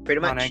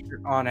 pretty much.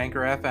 On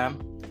Anchor FM.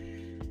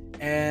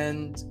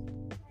 And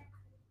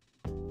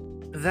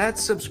that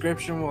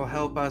subscription will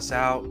help us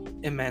out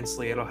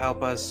immensely. It'll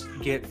help us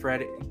get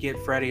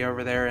Freddie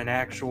over there an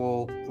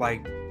actual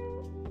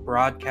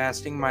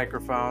broadcasting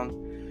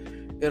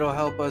microphone. It'll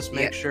help us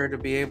make sure to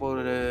be able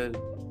to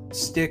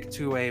stick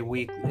to a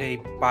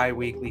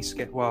bi-weekly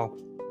schedule. Well,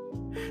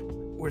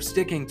 we're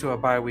sticking to a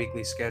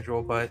bi-weekly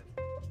schedule, but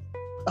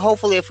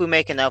hopefully if we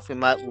make enough,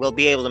 we'll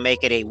be able to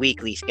make it a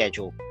weekly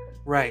schedule.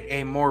 Right,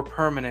 a more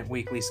permanent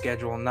weekly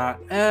schedule, not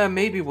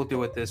maybe we'll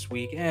do it this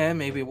week,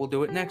 maybe we'll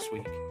do it next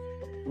week.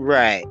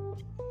 Right.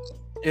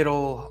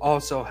 It'll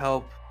also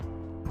help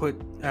put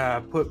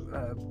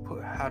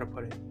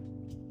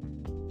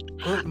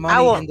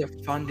money into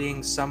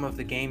funding some of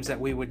the games that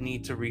we would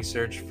need to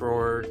research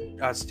for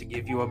us to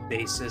give you a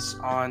basis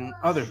on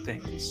other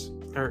things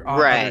or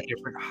on other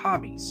different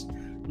hobbies.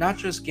 Not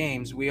just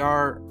games. We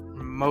are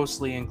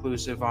mostly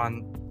inclusive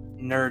on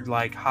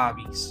nerd-like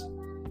hobbies.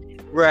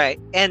 Right.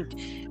 And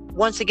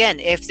once again,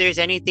 if there's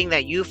anything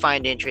that you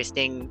find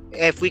interesting,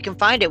 if we can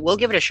find it, we'll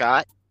give it a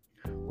shot.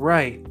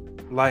 Right.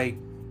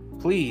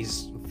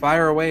 Please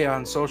fire away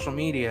on social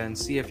media and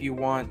see if you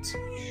want,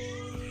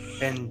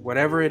 and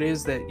whatever it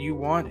is that you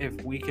want,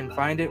 if we can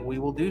find it, we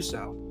will do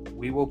so.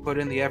 We will put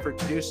in the effort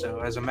to do so.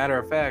 As a matter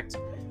of fact,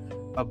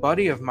 a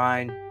buddy of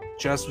mine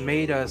just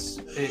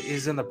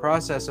is in the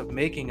process of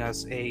making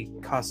us a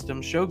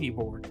custom shogi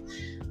board.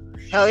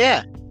 Hell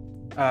yeah.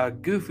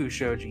 Gufu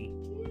Shogi.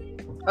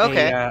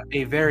 Okay.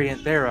 A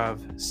variant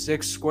thereof.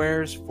 6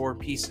 squares, 4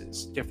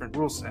 pieces. Different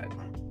rule set.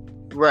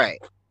 Right.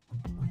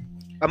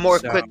 A more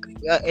quick...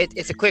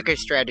 it's a quicker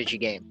strategy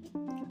game.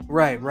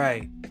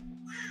 Right.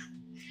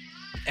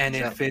 And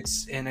it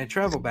fits in a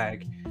travel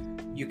bag.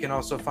 You can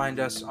also find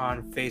us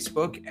on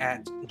Facebook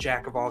at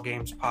Jack of All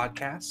Games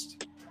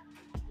Podcast.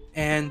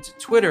 And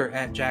Twitter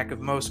at Jack of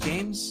Most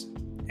Games.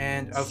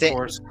 And, of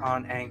course,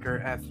 on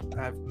Anchor.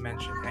 I've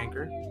mentioned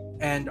Anchor.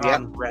 And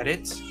on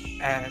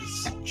Reddit as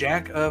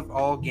Jack of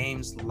All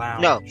Games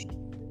Lounge. No.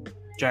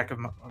 Jack of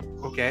Most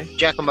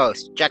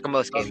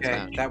Games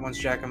Lounge. That one's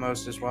Jack of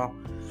Most as well.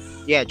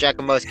 Yeah, Jack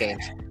of Most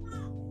Games.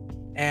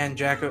 And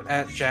Jack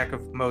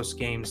of Most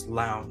Games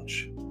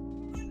Lounge.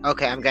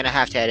 Okay, I'm gonna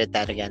have to edit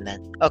that again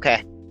then.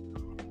 Okay.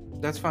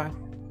 That's fine.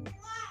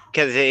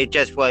 Because it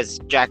just was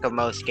Jack of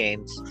Most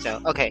Games. So,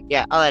 okay,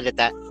 yeah, I'll edit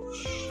that.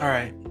 All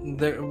right.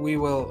 We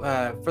will,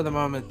 for the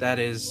moment, that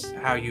is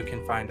how you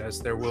can find us.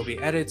 There will be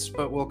edits,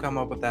 but we'll come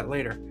up with that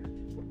later.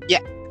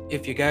 Yeah.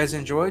 If you guys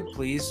enjoyed,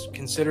 please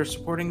consider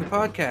supporting the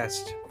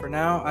podcast. For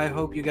now, I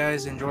hope you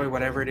guys enjoy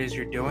whatever it is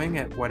you're doing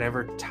at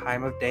whatever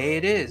time of day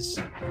it is.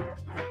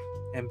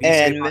 And be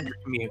safe on your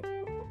commute.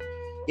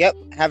 Yep.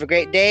 Have a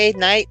great day,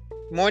 night,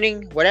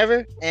 morning,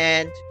 whatever,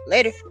 and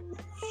later.